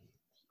that?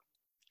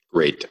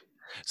 Great.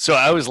 So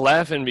I was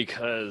laughing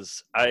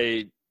because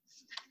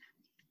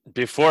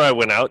before I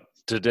went out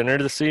to dinner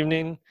this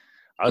evening,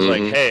 I was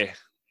like, hey,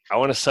 I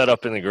want to set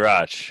up in the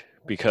garage,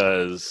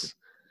 because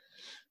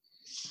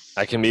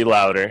I can be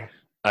louder.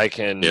 I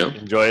can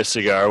enjoy a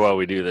cigar while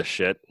we do this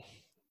shit.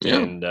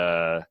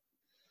 Yeah.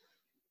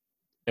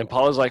 And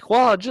Paul was like,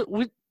 well,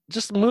 we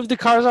just move the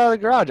cars out of the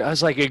garage. I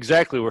was like,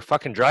 exactly. We're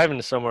fucking driving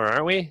to somewhere,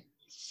 aren't we?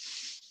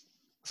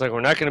 It's like, we're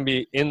not going to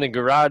be in the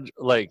garage.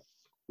 Like,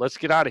 let's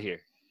get out of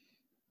here.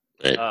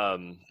 Right.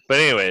 But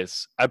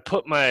anyways, I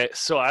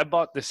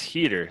bought this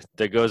heater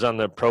that goes on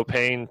the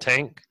propane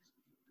tank.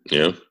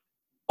 Yeah.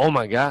 Oh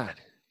my God.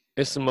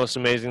 It's the most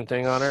amazing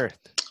thing on earth.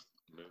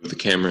 Move the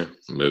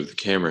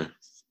camera.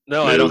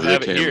 No, I don't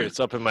have it here. It's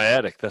up in my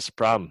attic. That's the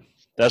problem.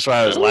 That's why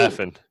I was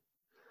laughing.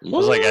 I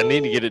was like, I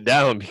need to get it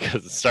down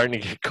because it's starting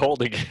to get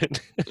cold again.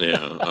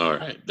 Yeah, all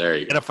right. There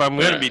you go. And if I'm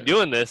going to be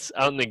doing this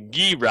out in the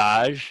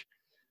garage,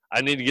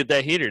 I need to get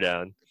that heater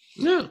down.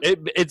 Yeah.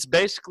 It's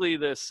basically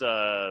this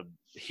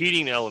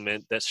heating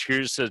element that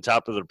screws to the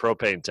top of the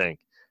propane tank.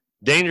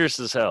 Dangerous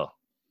as hell.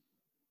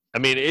 I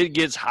mean, it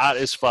gets hot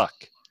as fuck.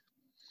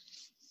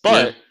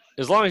 But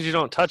as long as you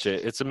don't touch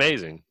it, it's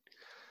amazing.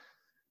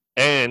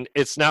 And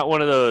it's not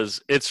one of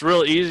those, it's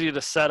real easy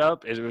to set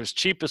up. It was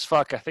cheap as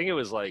fuck. I think it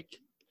was like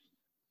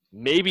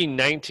maybe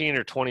 19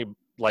 or 20,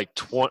 like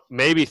 20,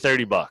 maybe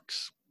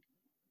 $30.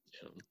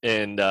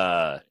 And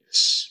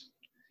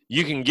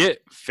you can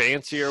get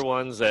fancier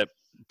ones that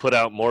put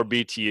out more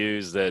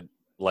BTUs that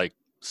like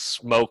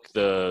smoke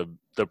the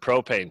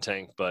propane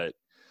tank. But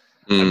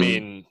I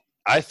mean,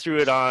 I threw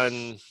it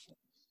on,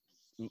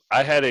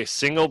 I had a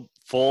single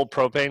full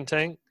propane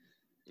tank.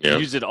 Yeah.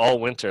 Used it all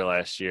winter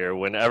last year.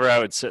 Whenever I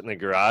would sit in the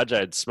garage,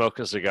 I'd smoke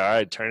a cigar.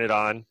 I'd turn it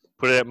on,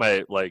 put it at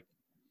my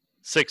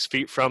 6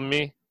 feet from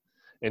me,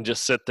 and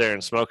just sit there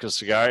and smoke a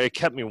cigar. It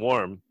kept me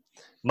warm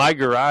my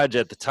garage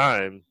at the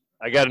time,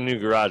 I got a new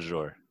garage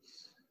door.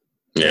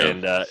 Yeah.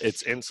 And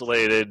it's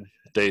insulated.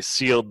 They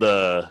sealed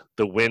the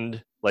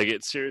wind. Like,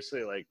 it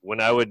seriously, like, when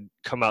I would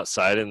come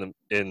outside in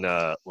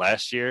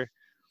last year,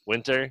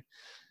 winter,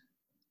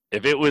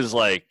 if it was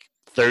like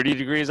 30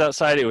 degrees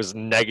outside, it was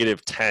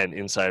 -10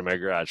 inside my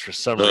garage for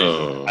some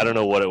reason. I don't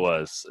know what it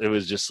was. It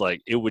was just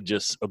like, it would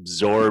just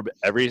absorb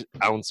every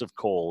ounce of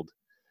cold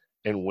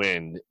and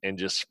wind and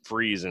just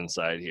freeze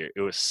inside here.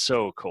 It was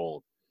so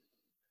cold.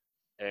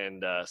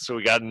 And so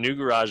we got a new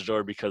garage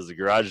door because the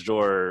garage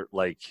door,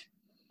 like,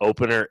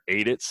 opener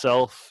ate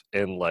itself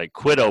and, like,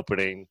 quit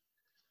opening.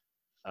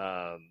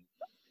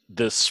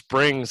 The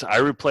springs, I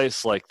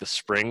replaced, like, the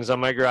springs on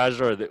my garage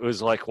door. It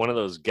was like one of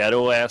those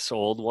ghetto ass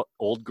old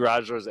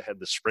garage doors that had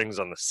the springs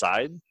on the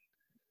side.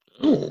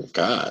 Oh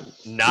God!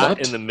 Not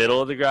in the middle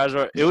of the garage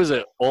door. It was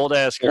an old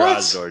ass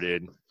garage door,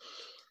 dude.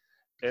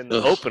 And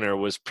the opener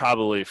was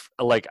probably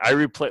like,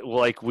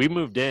 we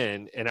moved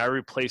in and I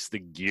replaced the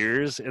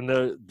gears in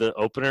the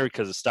opener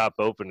because it stopped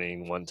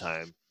opening one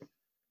time.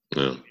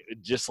 Yeah.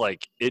 It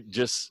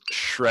just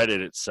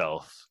shredded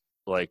itself,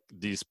 like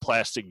these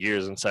plastic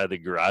gears inside the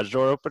garage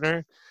door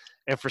opener.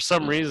 And for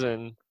some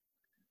reason,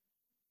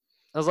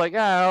 I was like,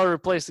 I'll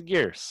replace the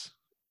gears.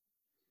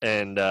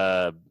 And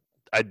I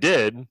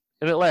did,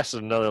 and it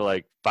lasted another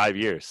like 5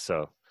 years.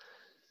 So,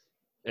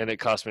 and it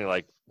cost me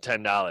like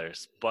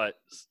 $10. But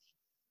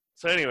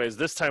so anyways,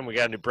 this time we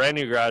got a brand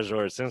new garage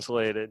door. It's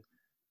insulated,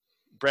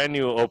 brand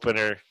new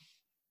opener.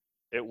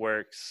 It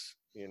works.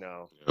 You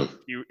know,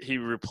 he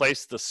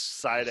replaced the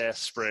side ass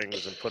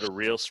springs and put a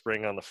real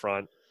spring on the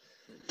front,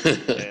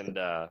 and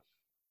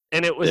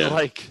it was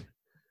like,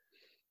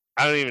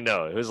 I don't even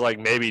know. It was like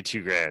maybe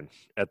 $2,000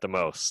 at the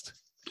most.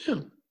 Yeah.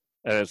 And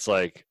it's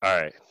like, all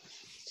right,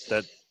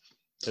 that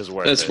is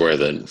worth it. That's worth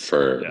it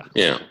for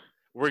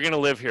We're gonna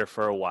live here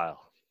for a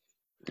while.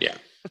 Yeah.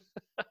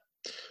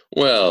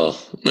 Well,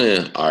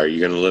 are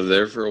you gonna live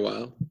there for a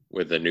while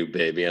with a new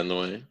baby on the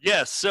way?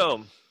 Yeah.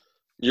 So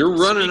you're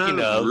running out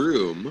of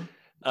room.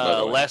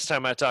 Last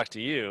time I talked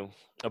to you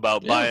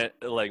about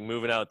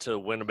moving out to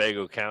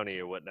Winnebago County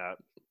or whatnot.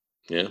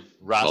 Yeah.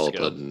 Roscoe. Paul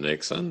put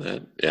Nick's on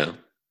that. Yeah.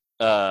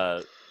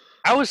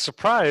 I was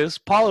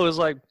surprised. Paula was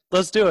like,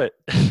 let's do it.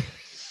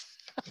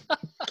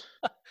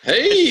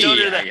 Hey. I showed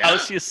her the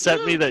house you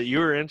sent me that you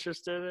were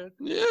interested in.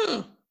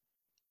 Yeah.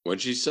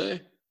 What'd she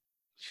say?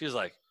 She's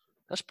like,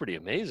 that's pretty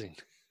amazing.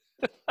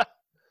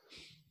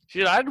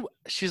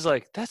 She's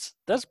like,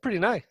 that's pretty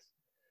nice.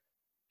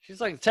 She's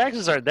like, the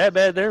taxes aren't that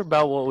bad. They're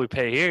about what we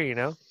pay here, you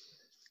know?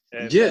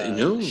 And,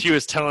 she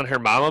was telling her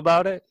mom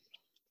about it.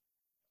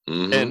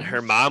 Mm-hmm. And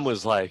her mom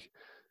was like,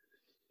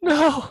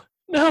 no,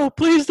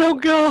 please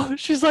don't go.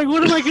 She's like,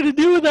 what am I going to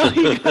do without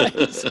you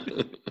guys?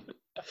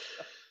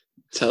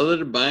 Tell her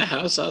to buy a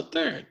house out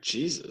there.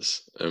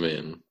 Jesus. I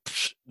mean.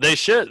 They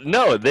should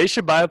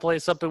buy a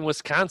place up in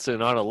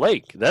Wisconsin on a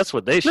lake. That's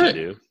what they should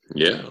do.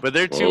 Yeah. But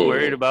they're too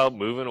worried about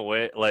moving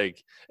away,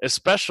 like,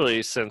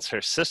 especially since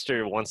her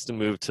sister wants to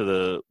move to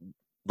the,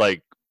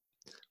 like,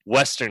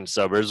 western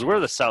suburbs. We're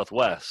the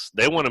Southwest.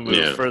 They want to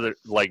move further,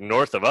 like,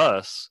 north of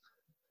us.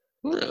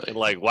 Really? And,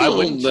 like, why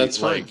wouldn't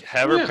she, like,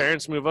 have her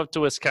parents move up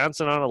to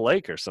Wisconsin on a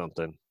lake or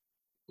something?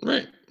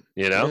 Right.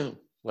 You know? Yeah.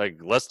 Like,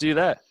 let's do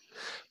that.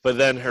 But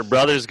then her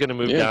brother's going to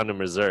move down to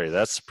Missouri.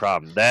 That's the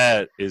problem.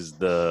 That is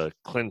the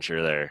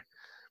clincher there.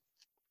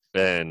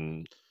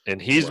 And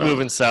he's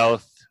moving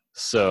south.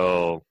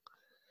 So,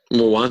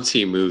 well, once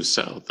he moves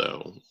south,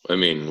 though, I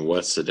mean,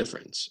 what's the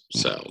difference?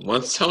 So,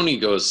 once Tony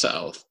goes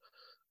south,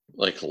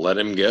 like, let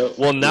him go.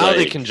 Well, now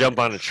they can jump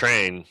on a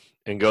train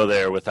and go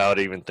there without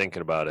even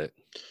thinking about it.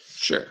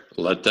 Sure,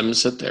 let them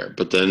sit there.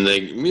 But then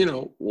they,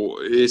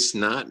 it's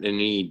not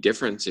any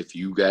difference if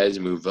you guys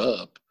move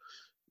up,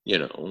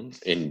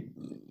 and,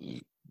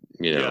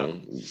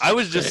 I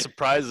was just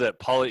surprised that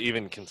Paula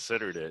even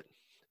considered it.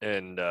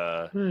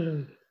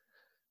 And,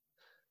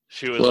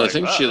 she was I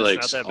think she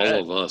likes all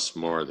of us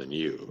more than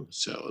you,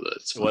 so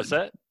that's fine. What's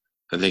that?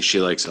 I think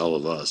she likes all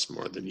of us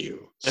more than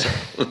you. So.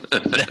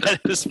 That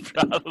is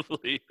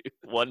probably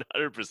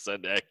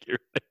 100%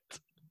 accurate.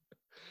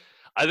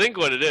 I think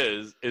what it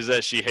is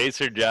that she hates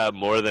her job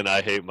more than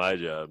I hate my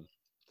job.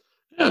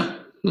 Yeah.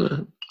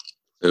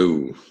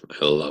 Ooh,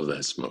 I love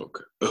that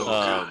smoke. Oh,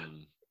 God.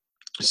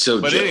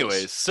 But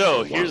anyways,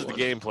 here's the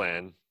game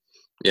plan.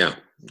 Yeah,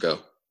 go.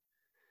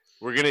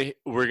 We're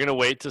gonna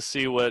wait to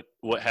see what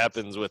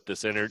happens with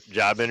this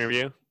job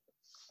interview.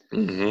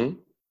 Mm-hmm.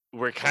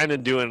 We're kind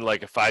of doing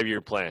like a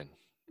 5-year plan.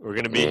 We're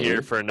gonna be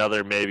here for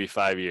another maybe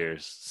 5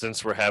 years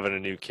since we're having a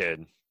new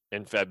kid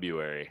in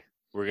February.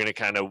 We're gonna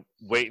kind of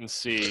wait and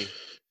see.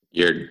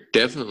 You're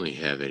definitely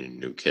having a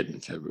new kid in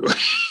February.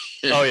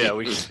 Oh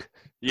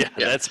yeah,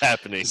 that's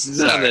happening. It's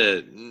not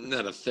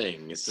a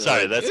thing. It's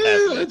that's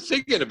happening. I'm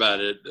thinking about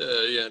it.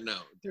 No,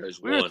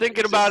 we were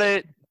thinking about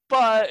it.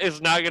 But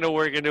it's not going to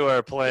work into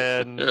our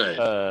plan.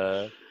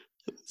 Right.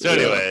 So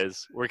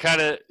anyways, we're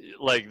kind of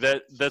like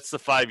that. That's the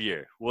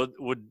 5-year.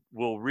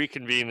 We'll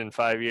reconvene in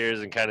 5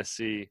 years and kind of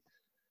see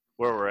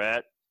where we're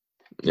at.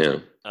 Yeah.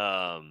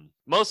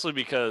 Mostly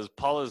because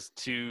Paula's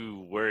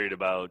too worried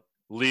about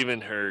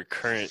leaving her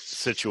current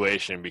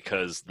situation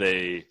because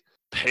they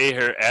pay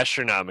her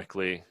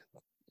astronomically.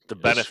 The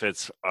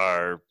benefits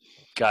are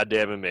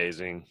goddamn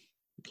amazing.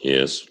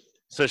 Yes.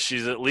 So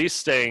she's at least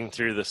staying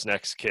through this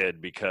next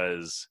kid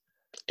because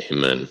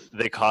Amen.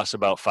 they cost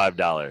about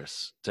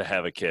 $5 to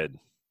have a kid.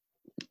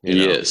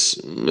 Yes.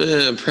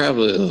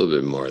 Probably a little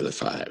bit more than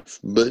 5.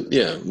 But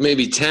yeah,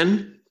 maybe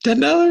 $10?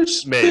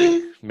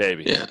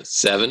 Maybe. Yeah,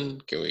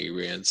 7. Can we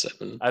agree on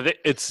 7? I think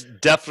it's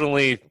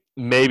definitely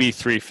maybe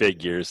 3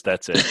 figures.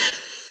 That's it.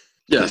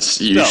 Yes,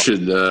 you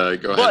should go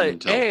ahead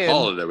and tell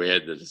Paula that we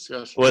had the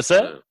discussion. What's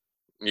that?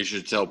 You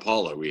should tell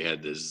Paula we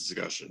had this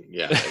discussion.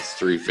 Yeah, it's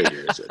 3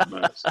 figures at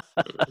most.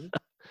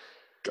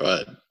 Go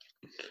ahead.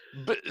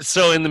 But,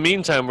 so in the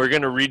meantime, we're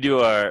gonna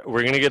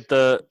get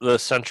the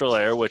central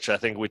air, which I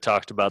think we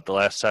talked about the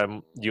last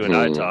time you and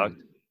I talked.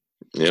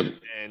 Yep.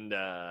 And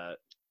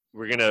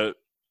we're gonna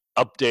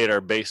update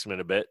our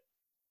basement a bit,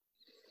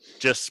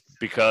 just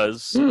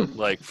because,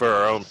 like, for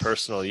our own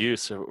personal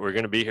use. We're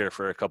gonna be here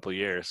for a couple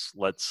years.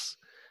 Let's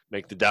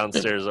make the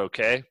downstairs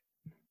okay.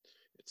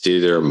 It's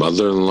either a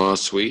mother-in-law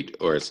suite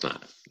or it's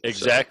not.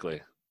 Exactly.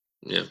 So,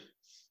 yeah.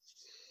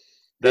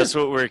 That's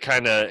what we're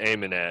kind of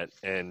aiming at,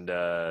 and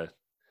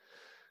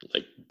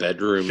like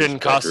bedrooms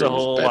shouldn't cost a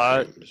whole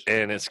lot,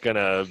 and it's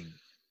gonna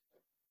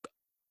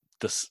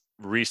the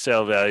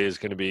resale value is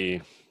gonna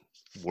be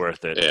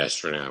worth it.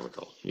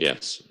 Astronomical.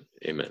 Yes.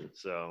 Amen.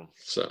 So,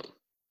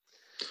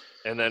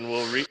 and then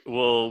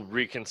we'll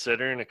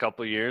reconsider in a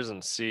couple of years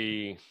and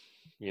see,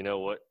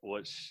 what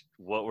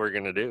we're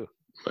gonna do.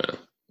 Well,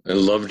 I'd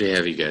love to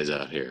have you guys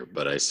out here,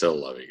 but I still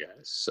love you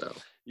guys. So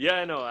yeah,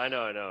 I know.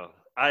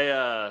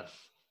 I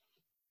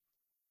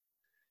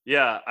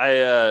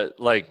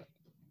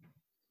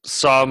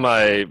saw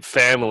my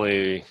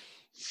family.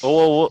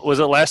 Oh, was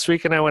it last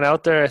weekend I went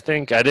out there? I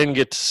think I didn't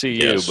get to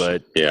see you,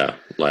 but yeah,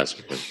 last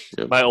weekend.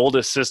 Yep. My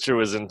oldest sister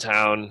was in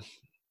town,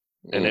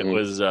 and it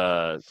was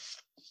a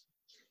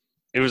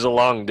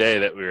long day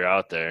that we were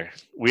out there.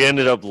 We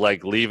ended up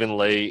leaving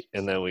late,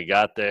 and then we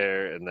got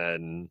there, and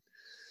then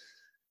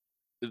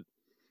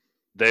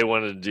they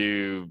wanted to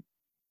do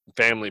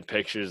family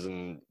pictures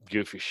and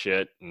goofy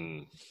shit,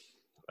 and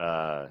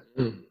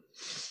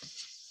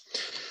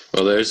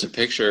well, there's a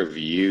picture of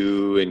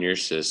you and your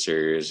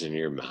sisters and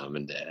your mom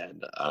and dad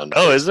on Facebook.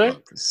 Oh, is there?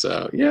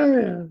 So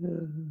yeah.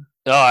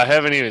 Oh, I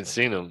haven't even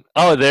seen them.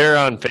 Oh, they're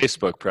on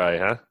Facebook probably,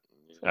 huh?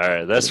 All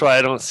right, that's why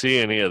I don't see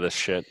any of this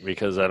shit,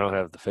 because I don't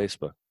have the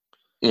Facebook.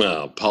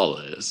 Well,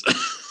 Paula is.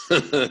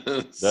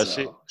 Does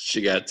she?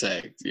 She got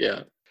tagged,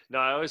 yeah. No,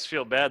 I always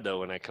feel bad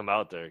though when I come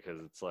out there,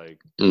 because it's like,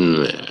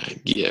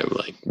 yeah,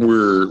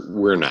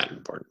 we're not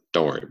important.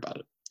 Don't worry about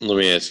it. Let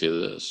me ask you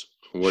this: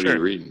 what are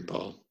you reading,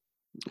 Paul?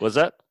 What's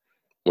that?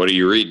 What are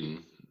you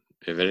reading,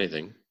 if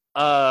anything?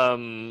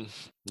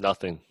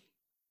 Nothing.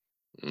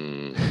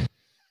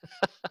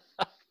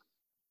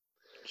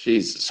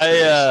 Jesus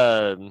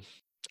Christ.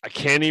 I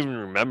can't even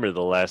remember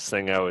the last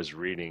thing I was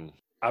reading.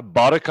 I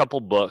bought a couple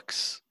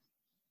books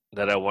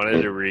that I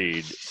wanted to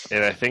read,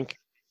 and I think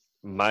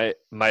my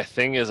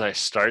thing is I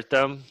start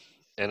them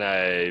and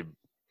I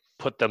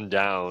put them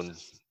down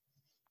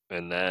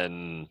and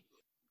then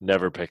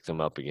never pick them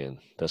up again.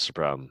 That's the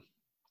problem.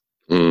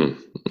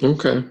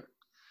 Okay.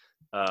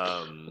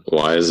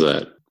 Why is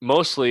that?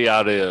 Mostly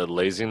out of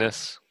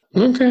laziness.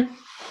 Okay,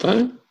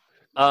 fine.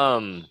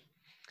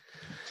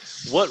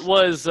 What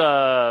was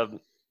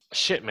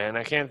shit, man?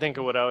 I can't think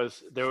of what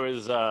there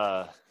was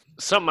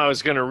something I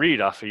was gonna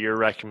read off of your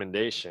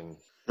recommendation.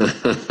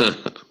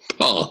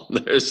 Paul,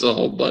 there's a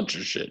whole bunch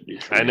of shit you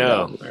can read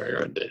on my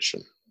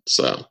recommendation.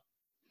 So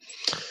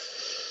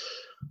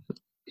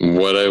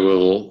what I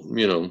will,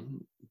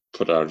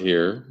 put out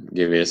here,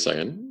 give me a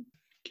second.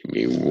 Give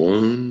me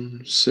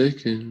 1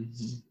 second.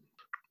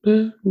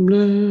 Blah,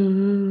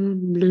 blah,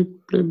 blah,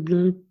 blah,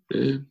 blah,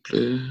 blah,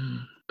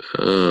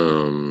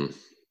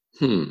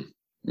 blah.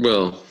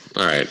 Well,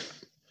 all right.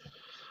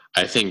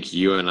 I think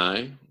you and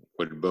I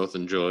would both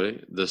enjoy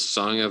The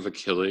Song of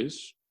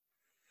Achilles.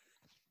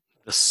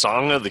 The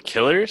Song of the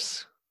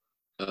Killers?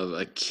 Of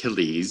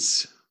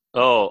Achilles.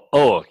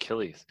 Oh,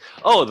 Achilles.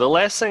 Oh, the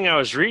last thing I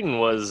was reading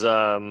was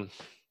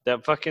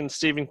that fucking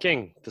Stephen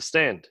King, The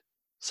Stand.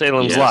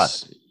 Salem's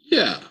Lot.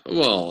 Yeah,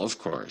 well, of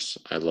course.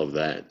 I love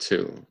that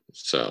too.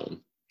 So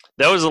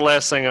that was the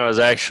last thing I was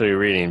actually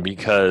reading,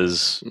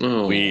 because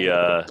we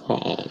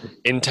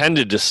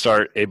intended to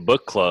start a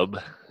book club,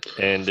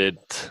 and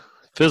it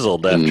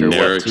fizzled after 2 weeks.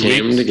 Never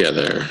came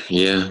together.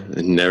 Yeah,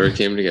 it never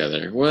came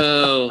together.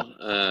 Well,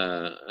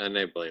 and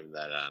I blame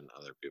that on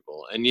other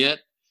people. And yet,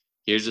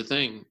 here's the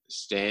thing.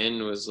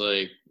 Stan was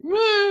like,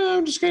 well,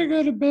 I'm just going to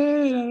go to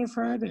bed on a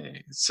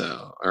Friday.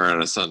 Or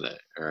on a Sunday,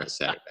 or a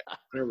Saturday,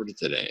 whatever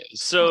today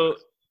is.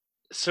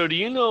 So do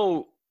you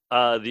know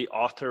the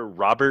author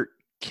Robert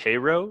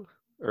Caro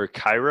or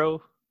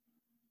Cairo?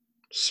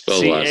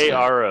 Spell last name.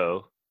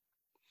 Caro.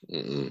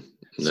 No.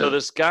 So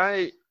this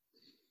guy,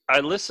 I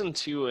listened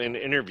to an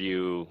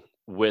interview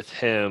with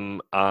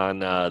him on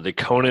the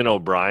Conan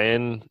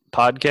O'Brien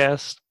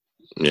podcast.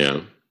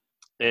 Yeah.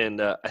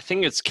 And I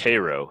think it's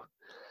Cairo.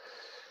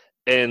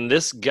 And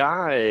this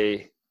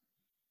guy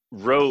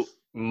wrote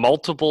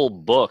multiple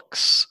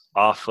books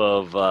off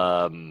of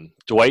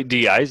Dwight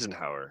D.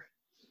 Eisenhower.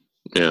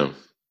 Yeah.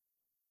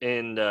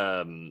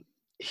 And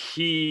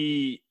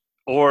he's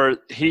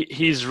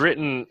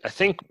written, I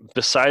think,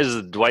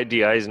 besides Dwight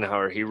D.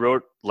 Eisenhower, he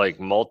wrote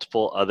like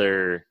multiple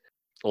other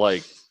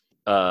like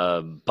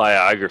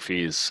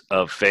biographies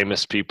of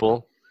famous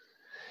people.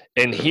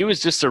 And he was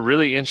just a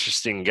really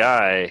interesting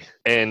guy,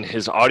 and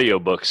his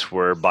audiobooks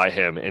were by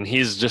him. And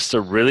he's just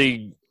a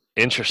really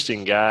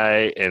interesting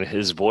guy, and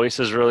his voice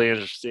is really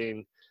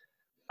interesting.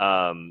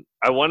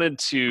 I wanted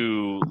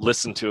to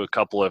listen to a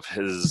couple of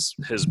his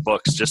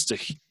books just to,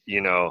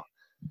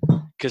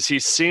 because he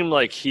seemed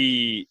like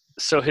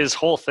so his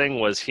whole thing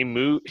was he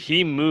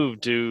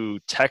moved to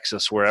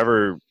Texas,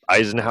 wherever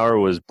Eisenhower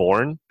was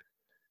born.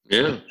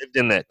 Yeah. Lived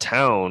in that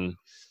town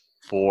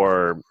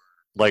for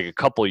like a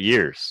couple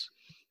years.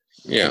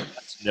 Yeah.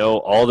 Know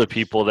all the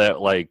people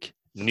that like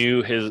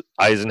knew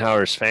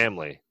Eisenhower's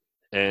family,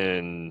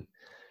 and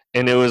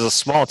it was a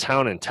small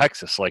town in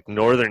Texas, like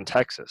northern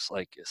Texas,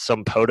 like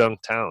some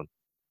podunk town.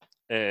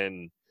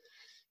 And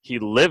he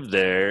lived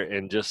there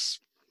and just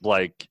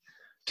like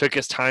took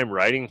his time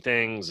writing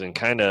things and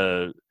kind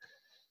of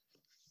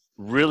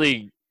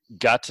really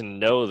got to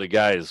know the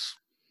guy's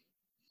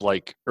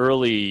like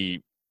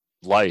early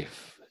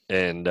life.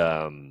 And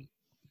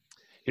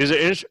it was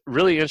a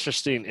really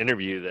interesting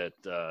interview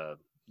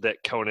that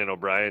Conan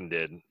O'Brien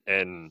did.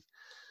 And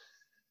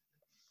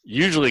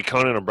usually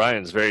Conan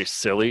O'Brien's very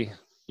silly,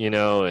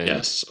 and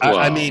Yes.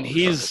 I mean,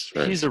 he's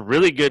a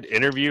really good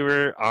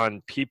interviewer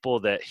on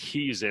people that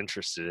he's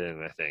interested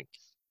in, I think.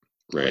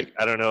 Right. Like,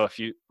 I don't know if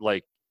you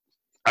like,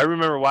 I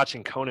remember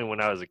watching Conan when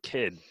I was a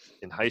kid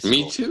in high school.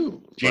 Me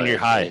too. Junior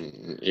high.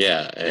 And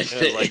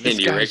like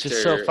this guy's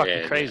just so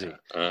fucking crazy.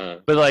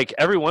 But like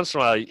every once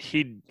in a while,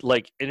 he'd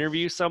like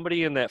interview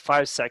somebody in that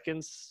 5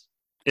 seconds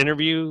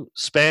interview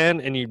span,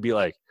 and you'd be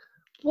like,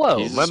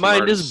 "Whoa, my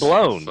mind is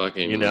blown."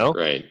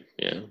 Right?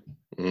 Yeah.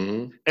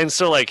 Mm-hmm. And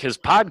so, like, his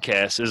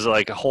podcast is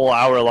like a whole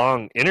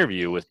hour-long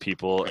interview with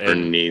people,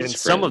 and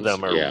some of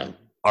them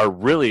are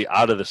really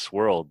out of this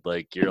world.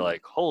 Like, you're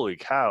like, "Holy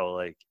cow!"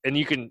 Like, and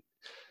you can.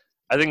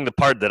 I think the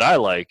part that I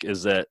like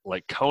is that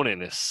like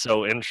Conan is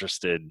so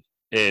interested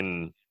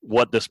in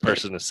what this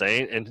person is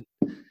saying and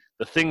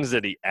the things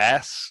that he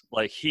asks.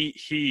 Like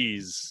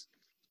he's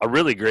a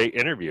really great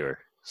interviewer.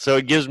 So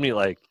it gives me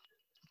like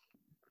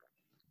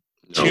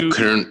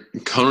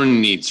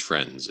Conan Needs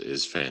Friends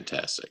is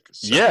fantastic.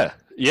 So.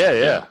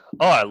 Yeah.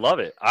 Oh, I love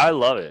it.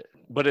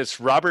 But it's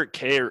Robert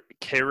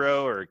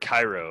Caro or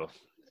Cairo.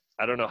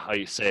 I don't know how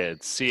you say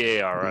it.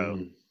 Caro.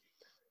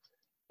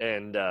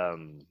 And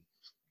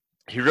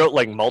he wrote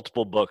like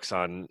multiple books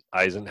on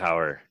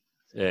Eisenhower,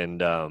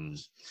 and and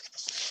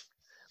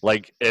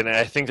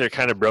I think they're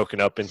kind of broken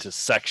up into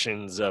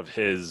sections of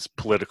his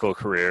political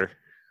career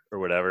or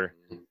whatever,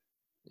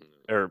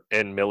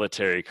 and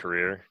military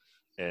career.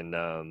 And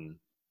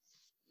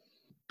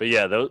but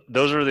yeah,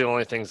 those are the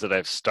only things that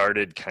I've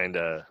started kind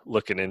of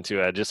looking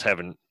into. I just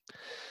haven't.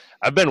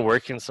 I've been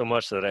working so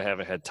much that I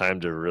haven't had time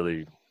to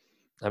really.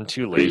 I'm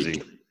too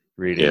lazy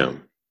reading. Yeah.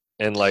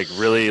 And like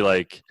really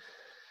like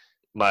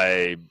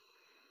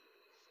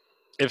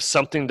if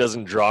something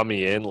doesn't draw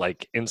me in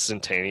like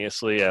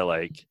instantaneously, I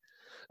like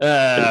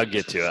I'll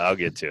get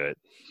to it.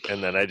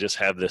 And then I just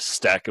have this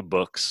stack of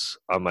books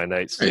on my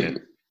nightstand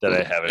that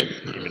I haven't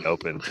even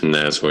opened. And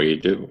that's what you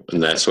do.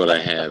 And that's what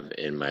I have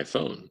in my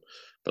phone.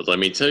 But let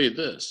me tell you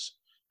this.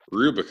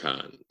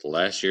 Rubicon, the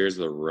last years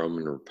of the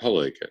Roman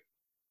Republic,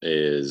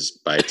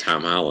 is by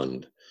Tom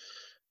Holland.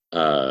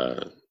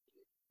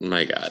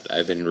 My God,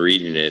 I've been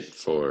reading it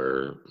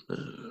for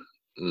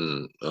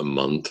a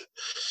month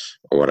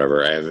or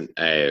whatever.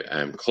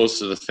 I'm close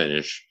to the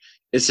finish.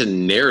 It's a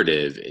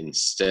narrative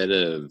instead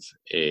of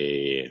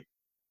a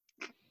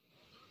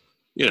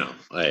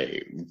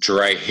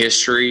dry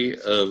history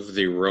of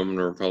the Roman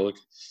Republic.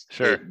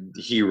 Sure.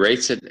 He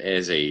writes it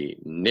as a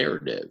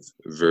narrative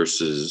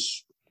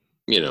versus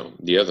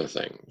the other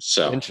thing.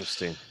 So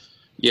interesting.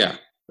 Yeah,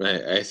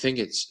 I think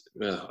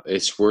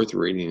it's worth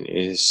reading.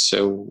 It is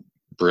so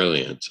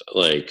brilliant.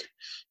 Like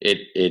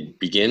it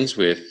begins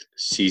with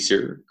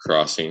Caesar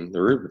crossing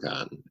the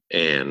Rubicon,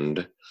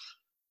 and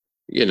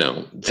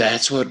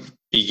that's what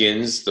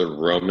begins the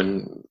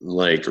Roman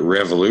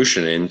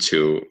revolution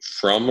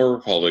from a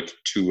republic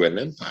to an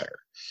empire.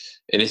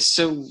 And it's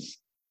so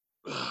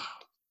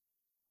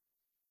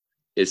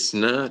it's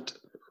not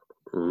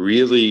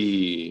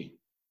really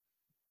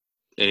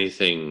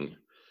anything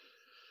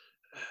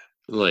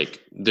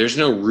there's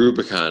no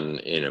Rubicon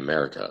in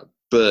America,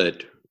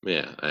 but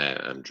yeah,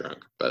 I'm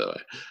drunk, by the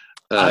way.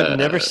 I've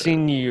never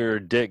seen your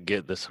dick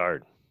get this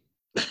hard.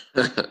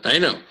 I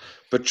know,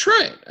 but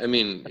try it. I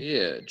mean,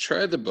 yeah,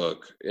 try the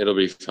book. It'll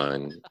be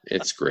fun.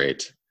 It's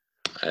great.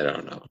 I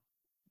don't know.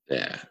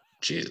 Yeah,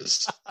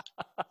 Jesus.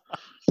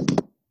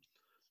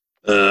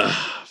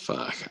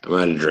 Fuck. I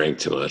might have drank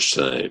too much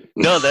tonight.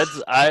 No,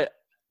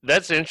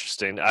 that's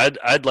interesting.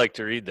 I'd like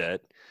to read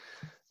that.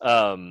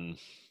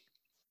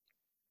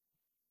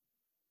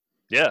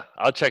 Yeah,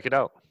 I'll check it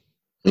out.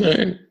 All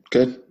right.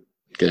 Good.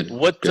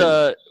 What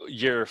Good.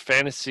 your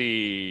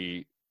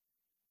fantasy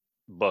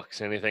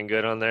books? Anything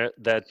good on there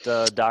that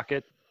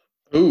docket?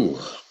 Ooh,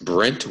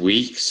 Brent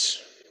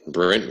Weeks.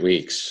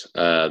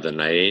 The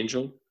Night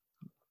Angel.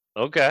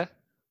 Okay.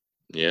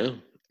 Yeah.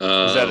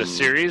 Is that a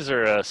series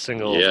or a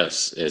single?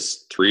 Yes,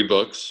 it's 3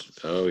 books.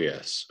 Oh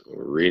yes,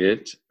 read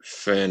it.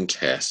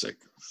 Fantastic.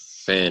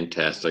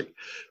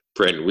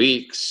 Brent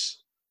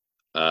Weeks.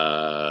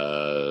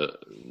 Uh,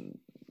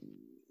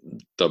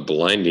 the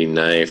Blinding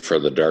Knife or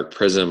the Dark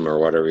Prism or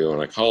whatever you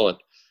want to call it.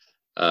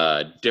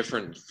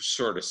 Different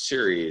sort of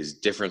series,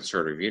 different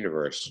sort of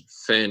universe.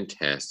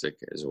 Fantastic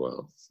as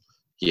well.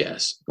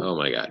 Yes. Oh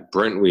my God.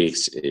 Brent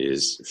Weeks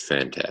is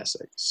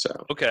fantastic.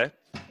 So Okay.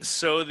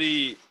 So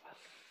the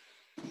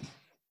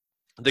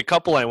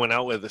couple I went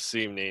out with this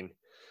evening,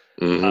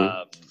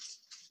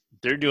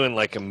 they're doing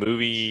like a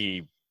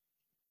movie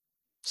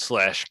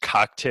 /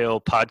 cocktail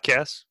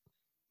podcast.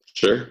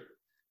 Sure.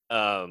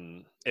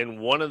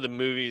 And one of the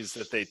movies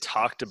that they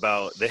talked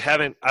about,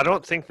 I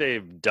don't think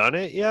they've done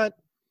it yet,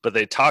 but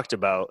they talked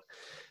about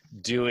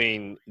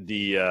doing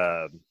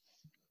the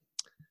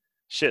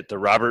the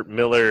Robert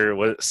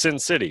Miller Sin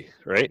City,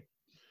 right?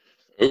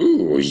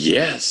 Oh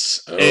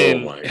yes. Oh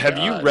and my have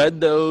God. you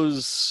read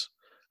those?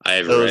 I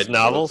have those read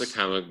novels? both the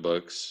comic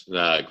books,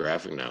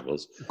 graphic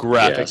novels.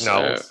 Graphic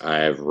novels. I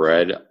have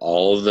read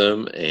all of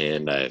them,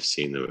 and I have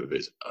seen the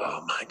movies.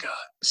 Oh my God,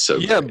 so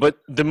yeah, great. But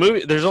the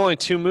movie, there's only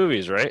 2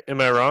 movies, right? Am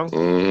I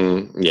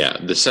wrong? Yeah,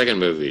 the second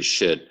movie is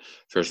shit.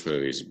 First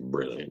movie is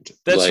brilliant.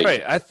 That's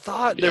right. I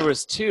thought there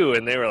was 2,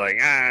 and they were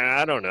like,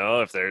 I don't know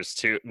if there's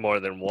 2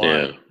 more than 1.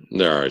 Yeah,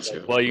 there are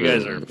 2. Well, you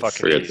guys are fucking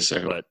Forget idiots, the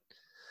second but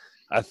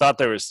I thought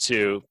there was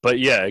 2. But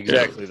yeah,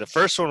 exactly. The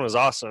first one was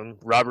awesome.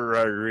 Robert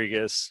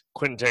Rodriguez,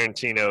 Quentin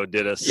Tarantino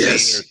did a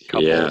senior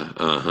couple.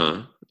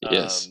 Yeah.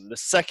 Yes. The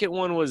second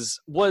one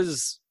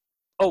was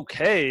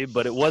okay,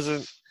 but it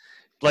wasn't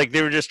like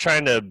they were just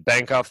trying to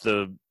bank off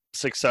the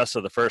success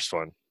of the first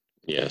one.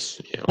 Yes.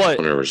 Yeah. But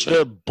 100%.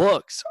 the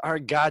books are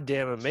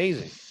goddamn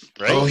amazing,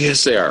 right? Oh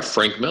yes, they are.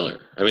 Frank Miller.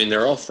 I mean,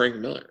 they're all Frank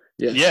Miller.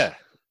 Yes. Yeah.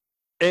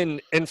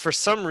 And for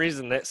some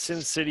reason that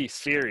Sin City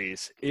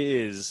series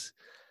is,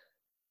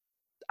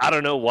 I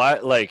don't know why,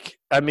 like,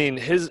 I mean,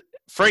 his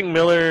Frank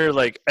Miller,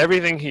 like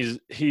everything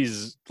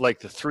he's like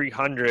the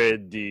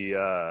 300,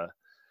 the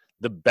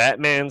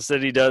Batmans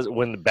that he does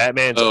when the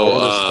Batman's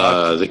old as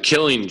fuck. The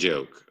Killing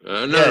Joke.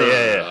 No,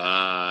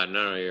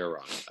 you're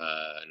wrong.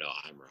 No,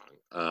 I'm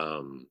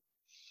wrong.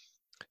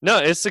 No,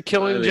 it's the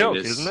Killing Joke,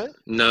 isn't it?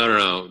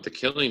 No. The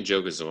Killing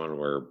Joke is the one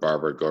where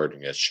Barbara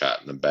Gordon gets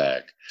shot in the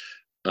back.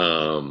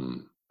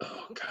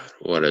 Oh God,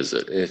 what is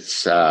it?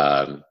 It's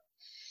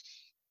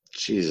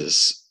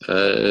Jesus.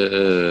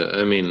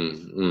 I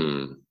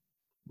mean,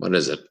 what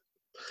is it?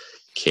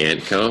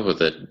 Can't come up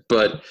with it.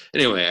 But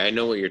anyway, I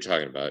know what you're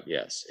talking about.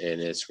 Yes, and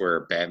it's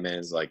where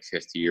Batman's like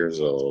 50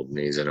 years old and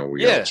he's in a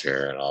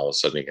wheelchair, and all of a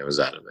sudden he comes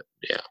out of it.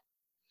 Yeah.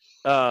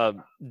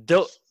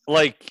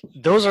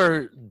 Those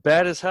are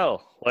bad as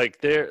hell.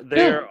 Like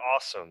they're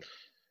awesome.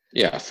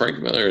 Yeah, Frank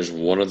Miller is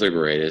one of the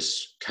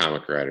greatest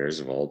comic writers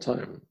of all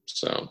time.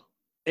 So.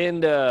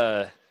 And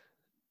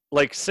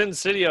like Sin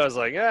City, I was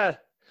like, yeah,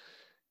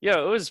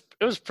 it was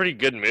a pretty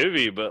good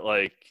movie, but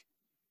like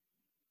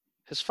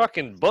his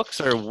fucking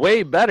books are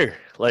way better.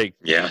 Like,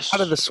 yes,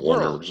 out of this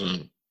world.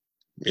 100%.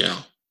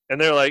 Yeah. And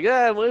they're like,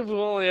 we've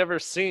only ever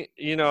seen,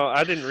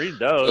 I didn't read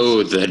those.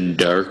 Oh, The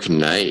Dark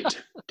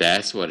Knight.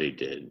 That's what he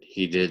did.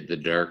 He did The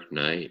Dark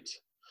Knight,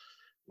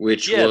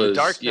 which was The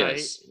Dark Knight.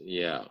 Yes,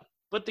 yeah.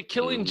 But The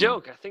Killing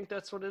Joke, I think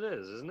that's what it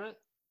is, isn't it?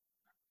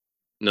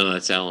 No,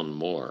 that's Alan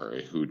Moore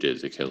who did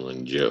The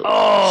Killing Joke.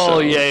 Oh,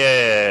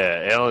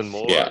 yeah. Alan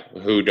Moore. Yeah,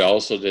 who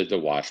also did The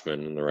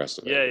Watchmen and the rest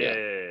of it. Yeah.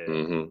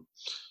 Mm-hmm.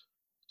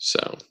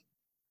 So.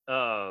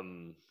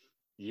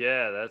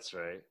 Yeah, that's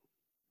right.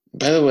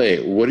 By the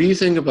way, what do you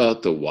think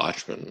about the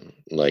Watchmen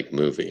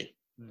movie?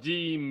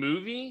 The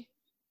movie?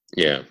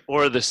 Yeah.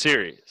 Or the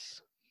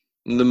series?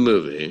 The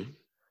movie.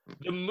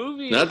 The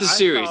movie. Not the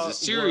series. The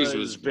series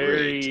was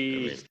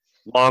very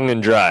long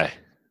and dry.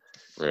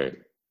 Right.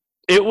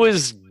 It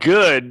was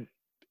good,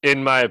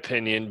 in my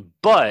opinion,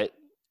 but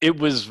it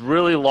was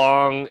really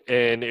long,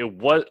 and it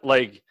was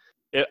like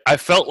I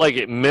felt like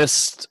it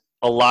missed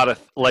a lot of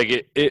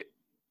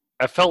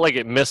I felt like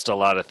it missed a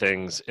lot of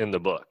things in the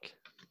book.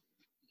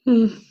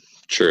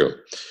 True.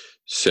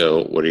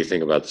 So, what do you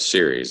think about the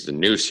series, the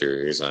new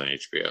series on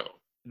HBO?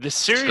 The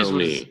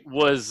series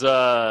was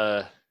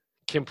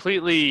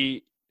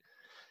completely.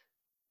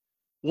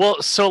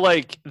 Well, so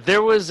like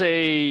there was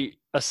a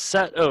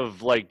set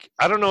of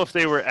I don't know if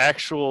they were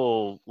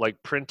actual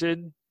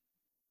printed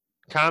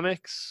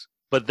comics,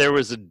 but there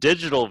was a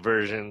digital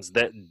versions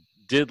that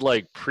did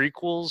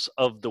prequels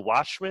of the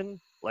Watchmen,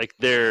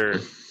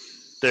 their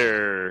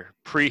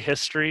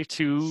prehistory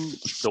to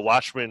the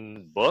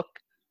Watchmen book.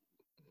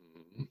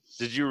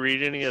 Did you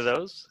read any of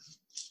those?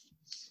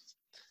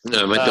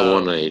 No, I meant the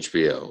one on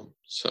HBO.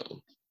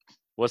 So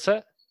what's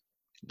that?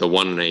 the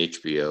one on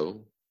HBO.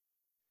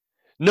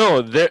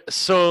 No,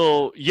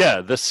 so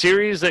yeah, the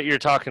series that you're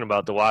talking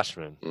about, The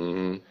Watchmen.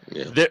 Mm-hmm.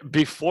 Yeah.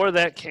 Before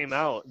that came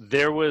out,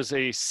 there was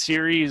a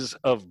series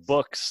of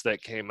books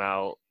that came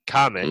out,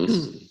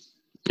 comics,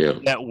 Yeah.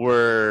 that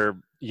were,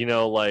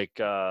 like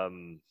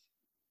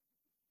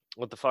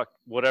what the fuck,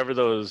 whatever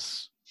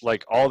those,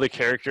 like all the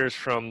characters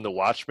from The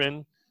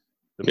Watchmen,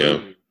 the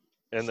movie,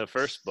 and the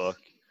first book.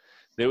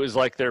 It was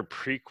like their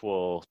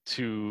prequel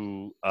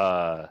to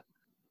that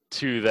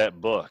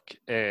book,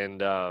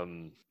 and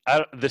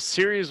the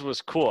series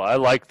was cool. I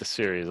liked the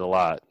series a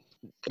lot.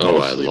 Oh,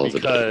 I Mostly love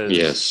because it.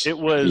 Yes, it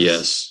was.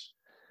 Yes.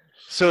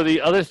 So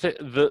the other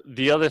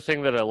the other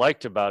thing that I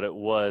liked about it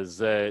was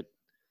that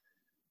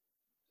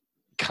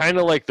kind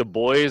of like The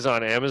Boys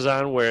on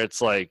Amazon, where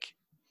it's like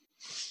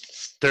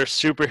they're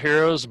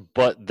superheroes,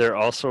 but they're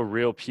also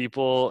real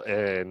people,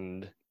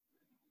 and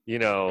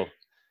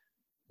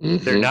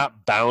they're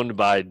not bound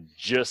by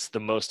just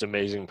the most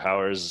amazing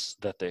powers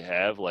that they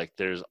have. Like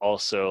there's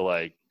also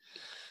like,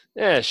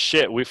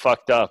 shit, we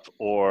fucked up,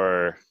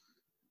 or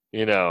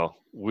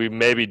we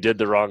maybe did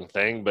the wrong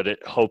thing, but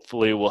it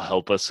hopefully will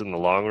help us in the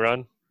long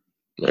run.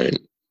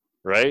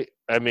 Right.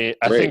 I mean,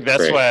 I think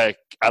that's why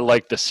I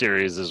like the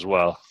series as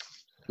well.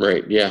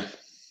 Right. Yeah.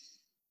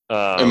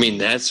 I mean,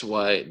 that's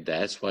why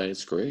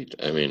it's great.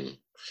 I mean,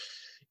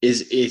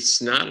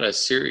 it's not a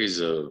series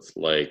of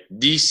like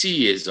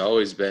DC has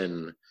always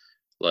been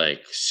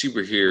like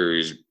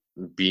superheroes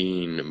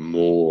being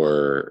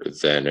more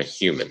than a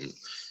human.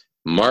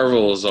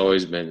 Marvel has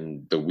always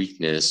been the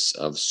weakness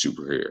of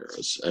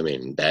superheroes. I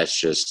mean, that's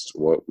just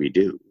what we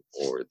do,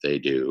 or they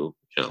do,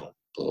 blah,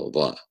 blah,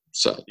 blah.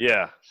 So,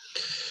 yeah.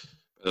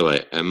 By the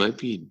way, I might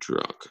be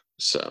drunk,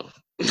 so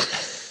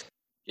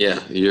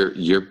yeah,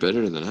 you're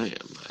better than I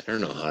am. I don't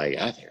know how I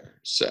got here,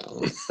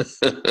 so.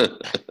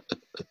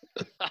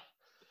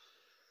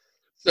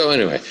 So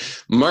anyway,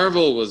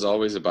 Marvel was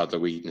always about the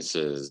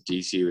weaknesses.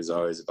 DC was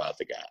always about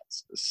the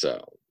gods.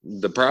 So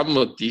the problem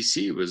with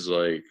DC was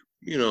like,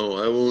 I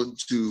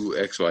won't do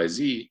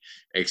XYZ,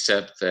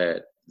 except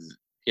that,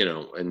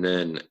 and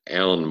then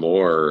Alan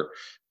Moore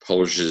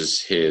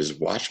publishes his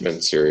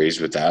Watchmen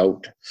series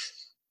without,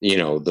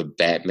 the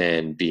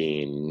Batman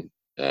being,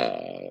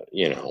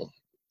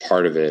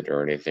 part of it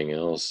or anything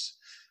else.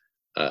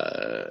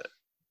 But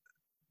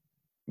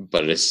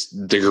it's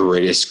the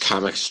greatest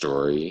comic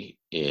story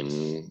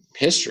in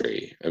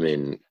history. I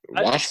mean,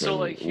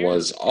 Watchmen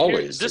was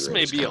always the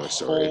greatest comic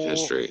story in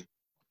history.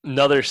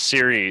 Another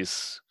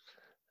series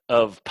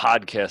of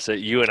podcasts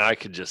that you and I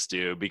could just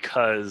do,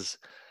 because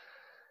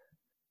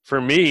for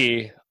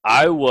me,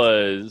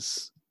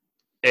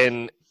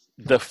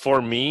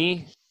 for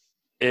me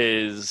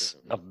is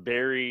a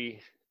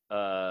very,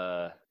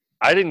 I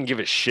didn't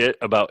give a shit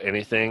about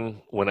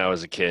anything when I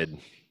was a kid,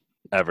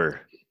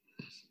 ever.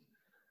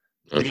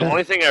 Okay. The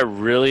only thing I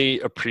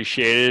really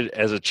appreciated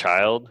as a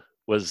child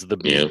was the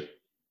Beatles.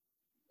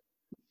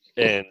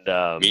 And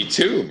me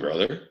too,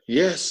 brother.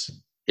 Yes.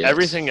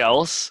 Everything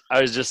else,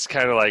 I was just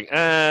kind of like,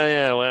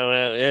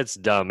 well, it's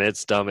dumb. And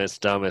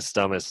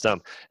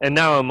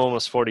now I'm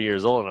almost 40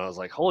 years old, and I was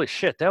like, holy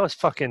shit, that was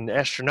fucking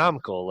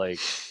astronomical. Like,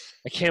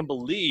 I can't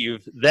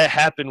believe that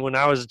happened when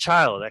I was a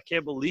child. I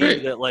can't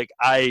believe that, like,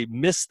 I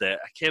missed that.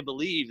 I can't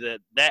believe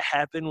that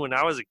happened when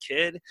I was a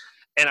kid,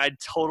 and I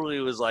totally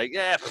was like,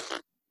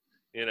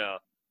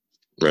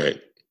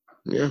 Right.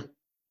 Yeah.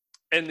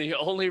 And the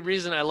only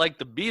reason I liked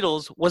the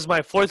Beatles was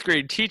my 4th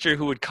grade teacher,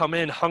 who would come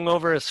in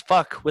hungover as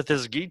fuck with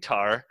his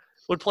guitar,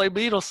 would play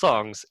Beatles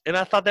songs. And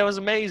I thought that was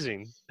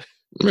amazing.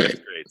 Right.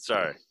 5th grade,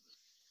 sorry.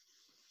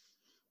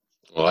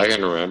 Well, I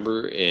can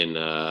remember in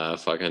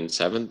fucking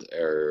 7th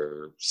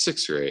or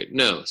 6th grade.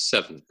 No,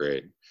 7th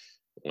grade.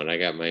 When I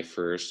got my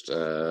first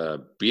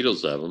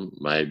Beatles album,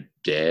 my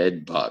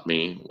dad bought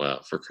me,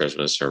 for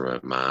Christmas, or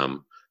my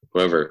mom,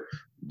 whoever,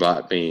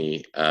 bought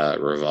me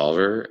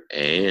Revolver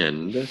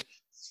and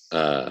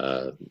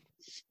God,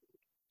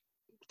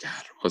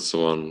 what's the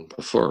one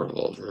before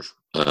Revolver?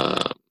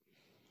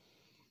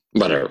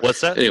 Whatever.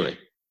 What's that? Anyway,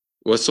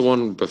 what's the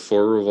one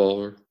before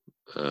Revolver?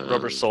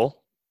 Rubber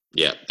Soul.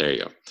 Yeah, there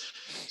you go.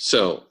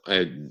 So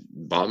I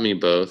bought me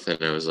both,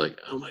 and I was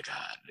like, "Oh my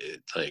god,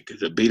 like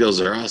the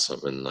Beatles are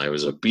awesome!" And I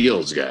was a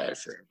Beatles guy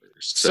forever.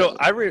 So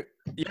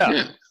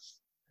yeah.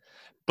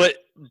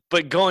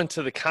 But going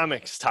to the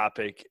comics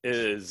topic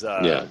is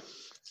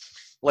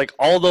like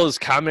all those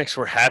comics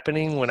were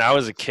happening when I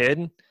was a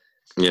kid.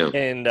 Yeah.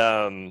 And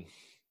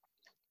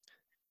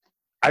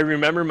I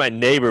remember my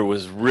neighbor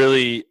was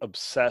really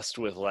obsessed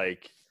with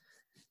like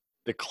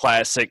the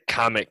classic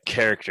comic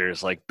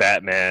characters like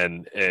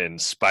Batman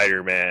and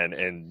Spider-Man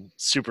and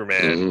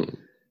Superman. Mm-hmm.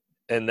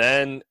 And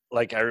then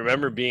like I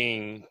remember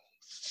being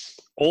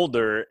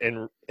older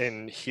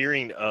and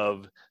hearing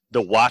of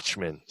the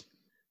Watchmen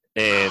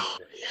and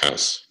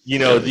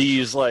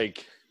these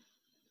like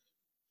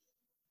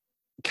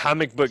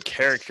comic book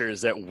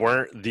characters that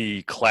weren't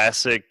the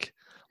classic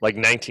like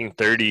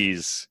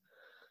 1930s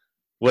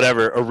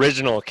whatever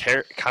original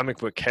comic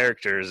book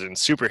characters and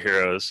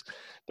superheroes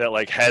that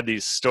like had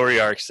these story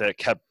arcs that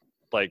kept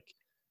like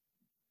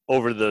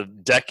over the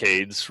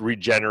decades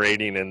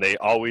regenerating, and they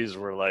always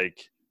were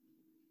like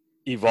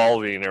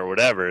evolving or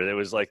whatever. It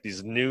was like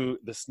this new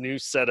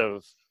set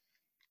of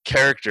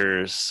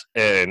characters,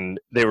 and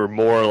they were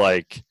more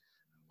like,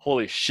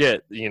 holy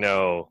shit, you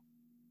know,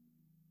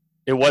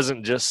 it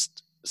wasn't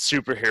just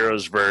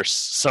superheroes versus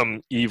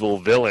some evil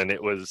villain.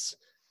 It was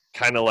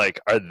kind of like,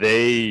 are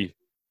they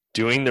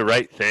doing the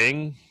right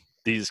thing,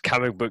 these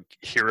comic book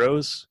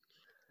heroes,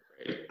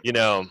 you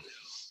know?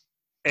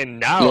 And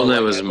now, well, that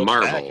like, was I look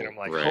Marvel, back and I'm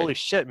like, right? holy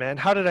shit, man,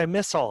 how did I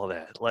miss all of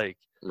that? Like,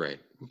 Right.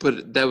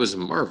 But that was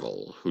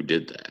Marvel who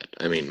did that.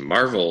 I mean,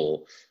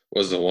 Marvel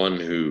was the one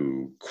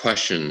who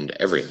questioned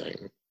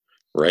everything,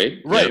 right?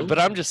 right. You know? But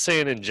I'm just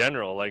saying in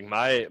general, like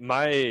my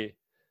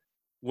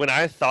when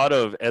I thought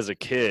of as a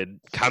kid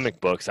comic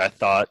books, I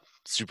thought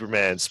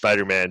Superman,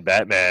 Spider-Man,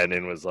 Batman,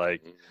 and was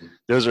like,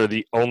 those are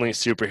the only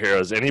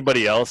superheroes.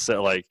 Anybody else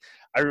that like,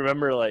 I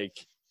remember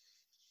like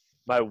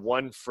my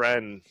one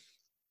friend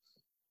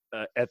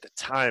at the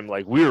time,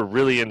 like we were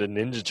really into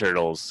Ninja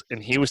Turtles,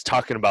 and he was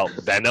talking about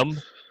Venom.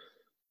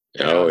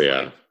 Oh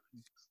yeah.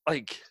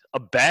 Like a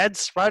bad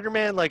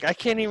Spider-Man, like I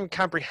can't even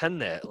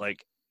comprehend that.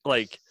 Like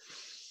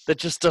that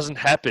just doesn't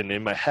happen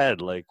in my head.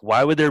 Like,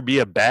 why would there be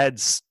a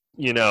bad,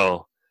 you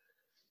know,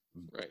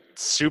 right.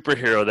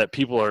 superhero that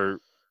people are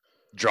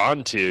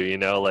drawn to? You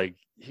know, like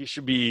he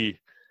shouldn't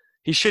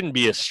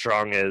be as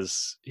strong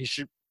as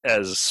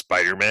as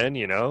Spider-Man.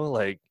 You know,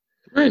 like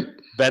Right.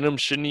 Venom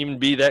shouldn't even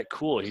be that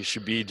cool. He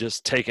should be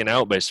just taken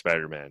out by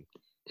Spider-Man.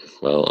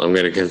 Well, I'm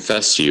going to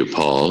confess to you,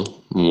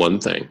 Paul, one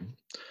thing.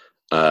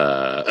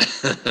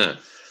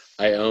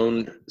 I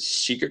owned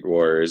Secret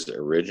Wars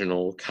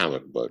original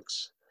comic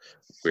books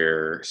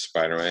where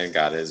Spider-Man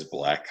got his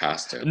black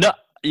costume. No,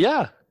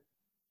 yeah.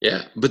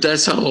 Yeah, but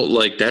that's how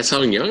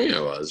young I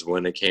was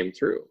when it came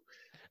through.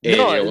 And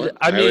No, you know what?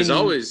 I I was mean-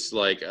 always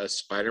like a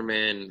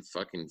Spider-Man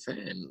fucking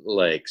fan.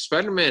 Like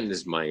Spider-Man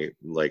is my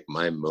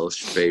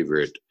most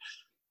favorite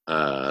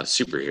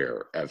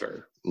superhero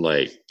ever.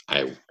 Like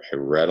I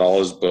read all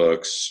his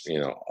books, you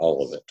know,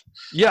 all of it.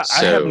 Yeah,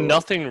 I have So-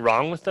 nothing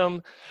wrong with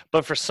them,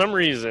 but for some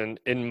reason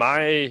in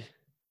my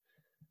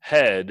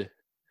head,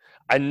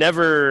 I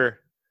never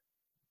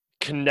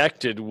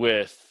connected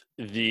with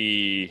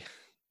the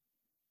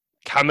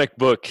comic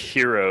book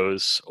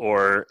heroes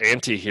or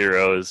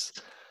anti-heroes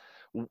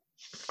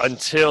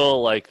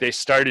until like they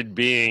started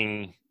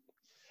being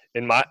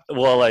in my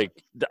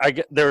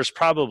there was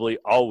probably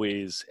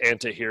always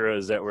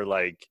anti-heroes that were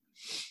like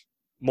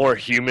more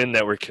human,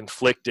 that were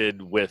conflicted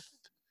with,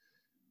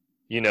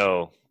 you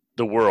know,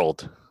 the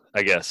world,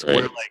 I guess. Right.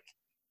 Where like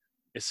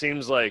it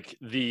seems like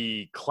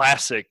the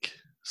classic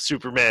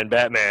Superman,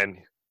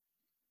 Batman,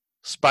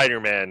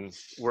 Spider-Man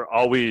were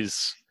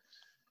always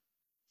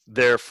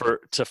there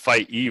to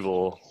fight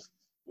evil,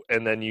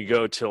 and then you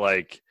go to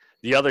like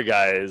the other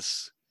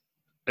guys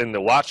in the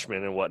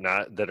Watchmen and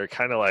whatnot that are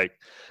kind of like,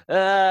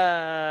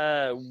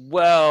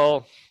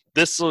 well,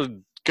 this is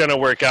gonna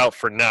work out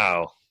for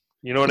now.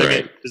 You know what I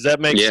mean? Right. Does that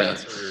make Yeah.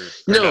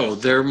 sense? No,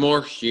 they're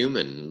more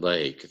human.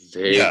 Like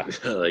they, Yeah.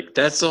 like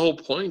that's the whole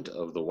point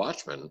of the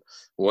Watchmen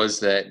was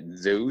that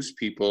those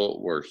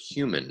people were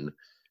human,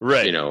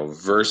 Right. you know,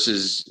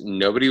 versus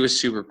nobody was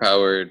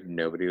superpowered,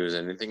 nobody was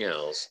anything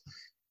else.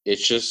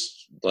 It's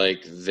just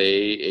like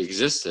they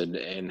existed,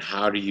 and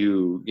how do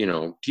you, you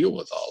know, deal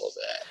with all of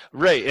that?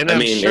 Right. And I I'm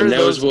mean, sure and that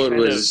was those what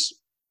kind of was.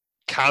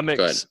 Go ahead.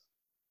 comics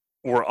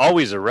were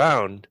always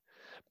around,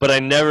 but I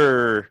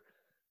never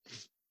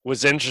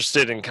was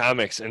interested in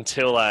comics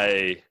until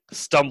I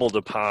stumbled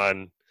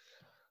upon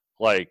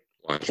like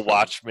The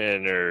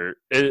Watchmen, or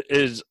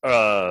the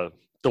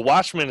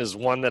Watchmen is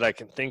one that I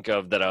can think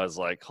of that I was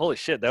like, holy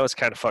shit, that was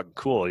kind of fucking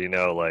cool, you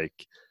know,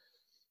 like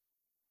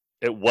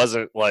it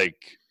wasn't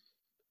like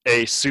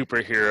a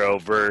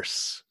superhero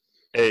versus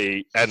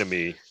a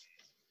enemy.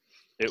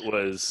 It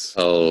was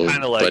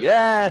kind of like, but-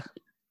 yeah,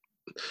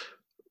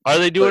 are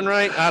they doing but-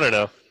 right? I don't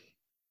know.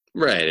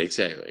 Right,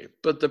 exactly.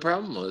 But the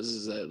problem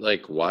is that,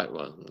 like, why?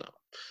 Well, no, I'm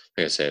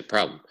gonna say a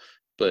problem.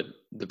 But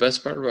the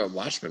best part about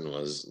Watchmen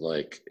was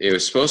like it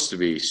was supposed to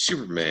be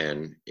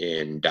Superman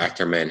in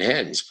Doctor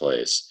Manhattan's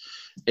place,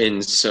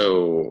 and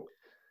so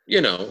you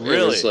know it was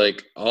Really?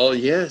 like, oh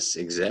yes,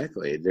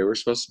 exactly. They were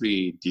supposed to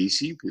be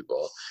DC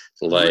people.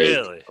 Like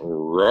Really?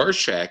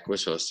 Rorschach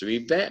was supposed to be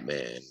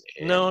Batman.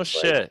 and, No like,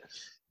 shit.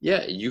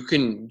 Yeah, you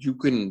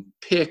can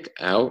pick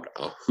out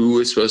who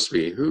is supposed to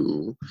be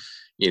who,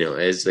 you know,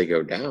 as they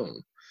go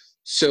down.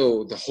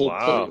 So the whole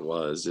Wow.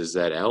 point is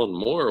that Alan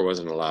Moore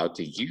wasn't allowed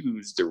to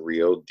use the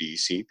real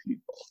DC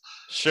people.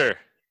 Sure.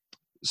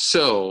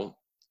 So,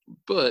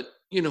 but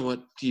you know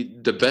what?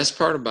 The best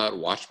part about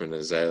Watchmen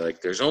is that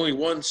like there's only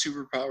one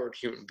superpowered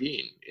human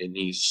being, and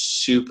he's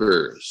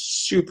super,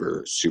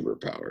 super, super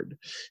powered,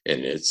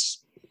 and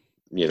it's,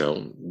 you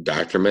know,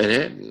 Dr.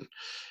 Manhattan.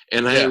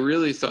 And I Yeah.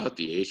 really thought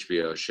the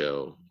HBO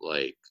show,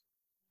 like,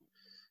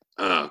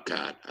 oh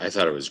God, I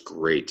thought it was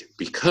great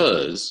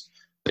because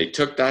They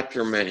took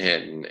Dr.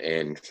 Manhattan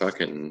and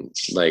fucking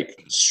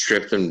like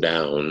stripped him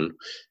down,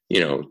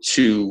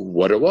 to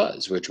what it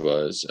was, which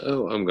was,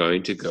 oh, I'm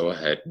going to go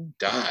ahead and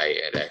die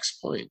at X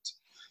point.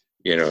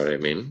 You know what I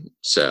mean?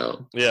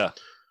 So yeah,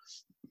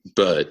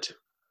 but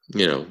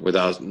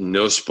without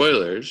no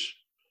spoilers,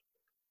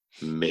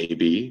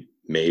 maybe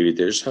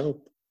there's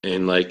hope.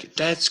 And like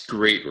that's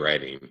great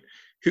writing.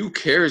 Who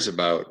cares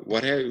about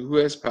who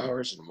has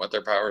powers and what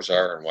their powers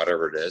are and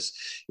whatever it is?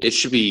 It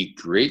should be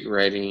great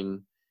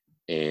writing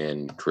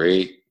and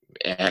great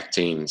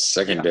acting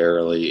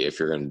secondarily if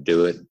you're going to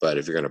do it. But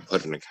if you're going to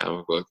put in a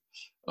comic book,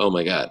 oh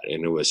my god!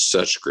 And it was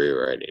such great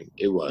writing.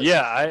 It was.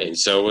 yeah. And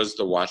so was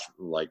the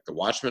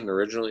Watchmen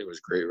originally was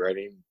great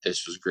writing.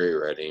 This was great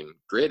writing,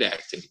 great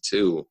acting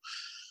too,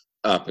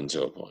 up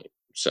until a point.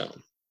 So.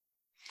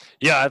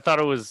 Yeah, I thought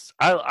it was.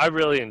 I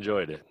really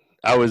enjoyed it.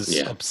 I was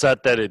Yeah.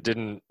 upset that it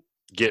didn't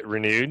get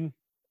renewed,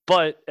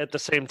 but at the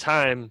same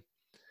time,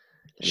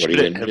 What are you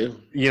going to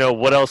do?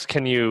 What else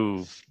can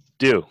you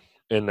do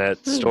in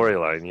that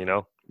storyline?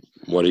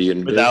 What are you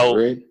going to do?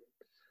 Without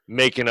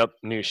making up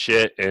new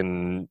shit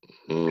and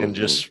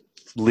just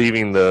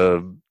leaving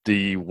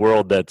the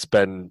world that's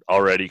been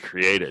already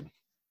created.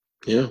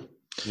 Yeah.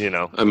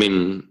 I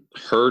mean,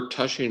 her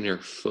touching her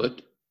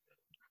foot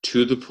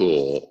to the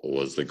pool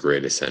was the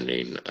greatest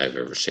ending I've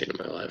ever seen in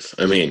my life.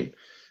 I mean,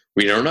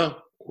 we don't know.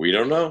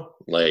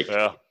 Like,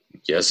 yeah.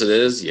 Yes, it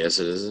is. Yes,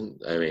 it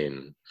isn't. I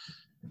mean,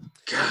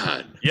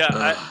 God.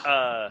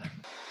 Yeah.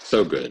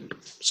 So good.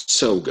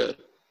 So good.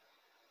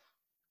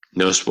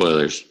 No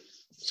spoilers.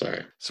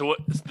 Sorry. So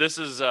this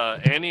is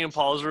Annie and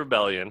Paul's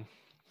Rebellion.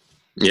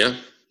 Yeah.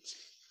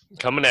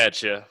 Coming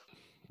at you.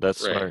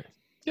 That's right. Smart.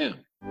 Yeah.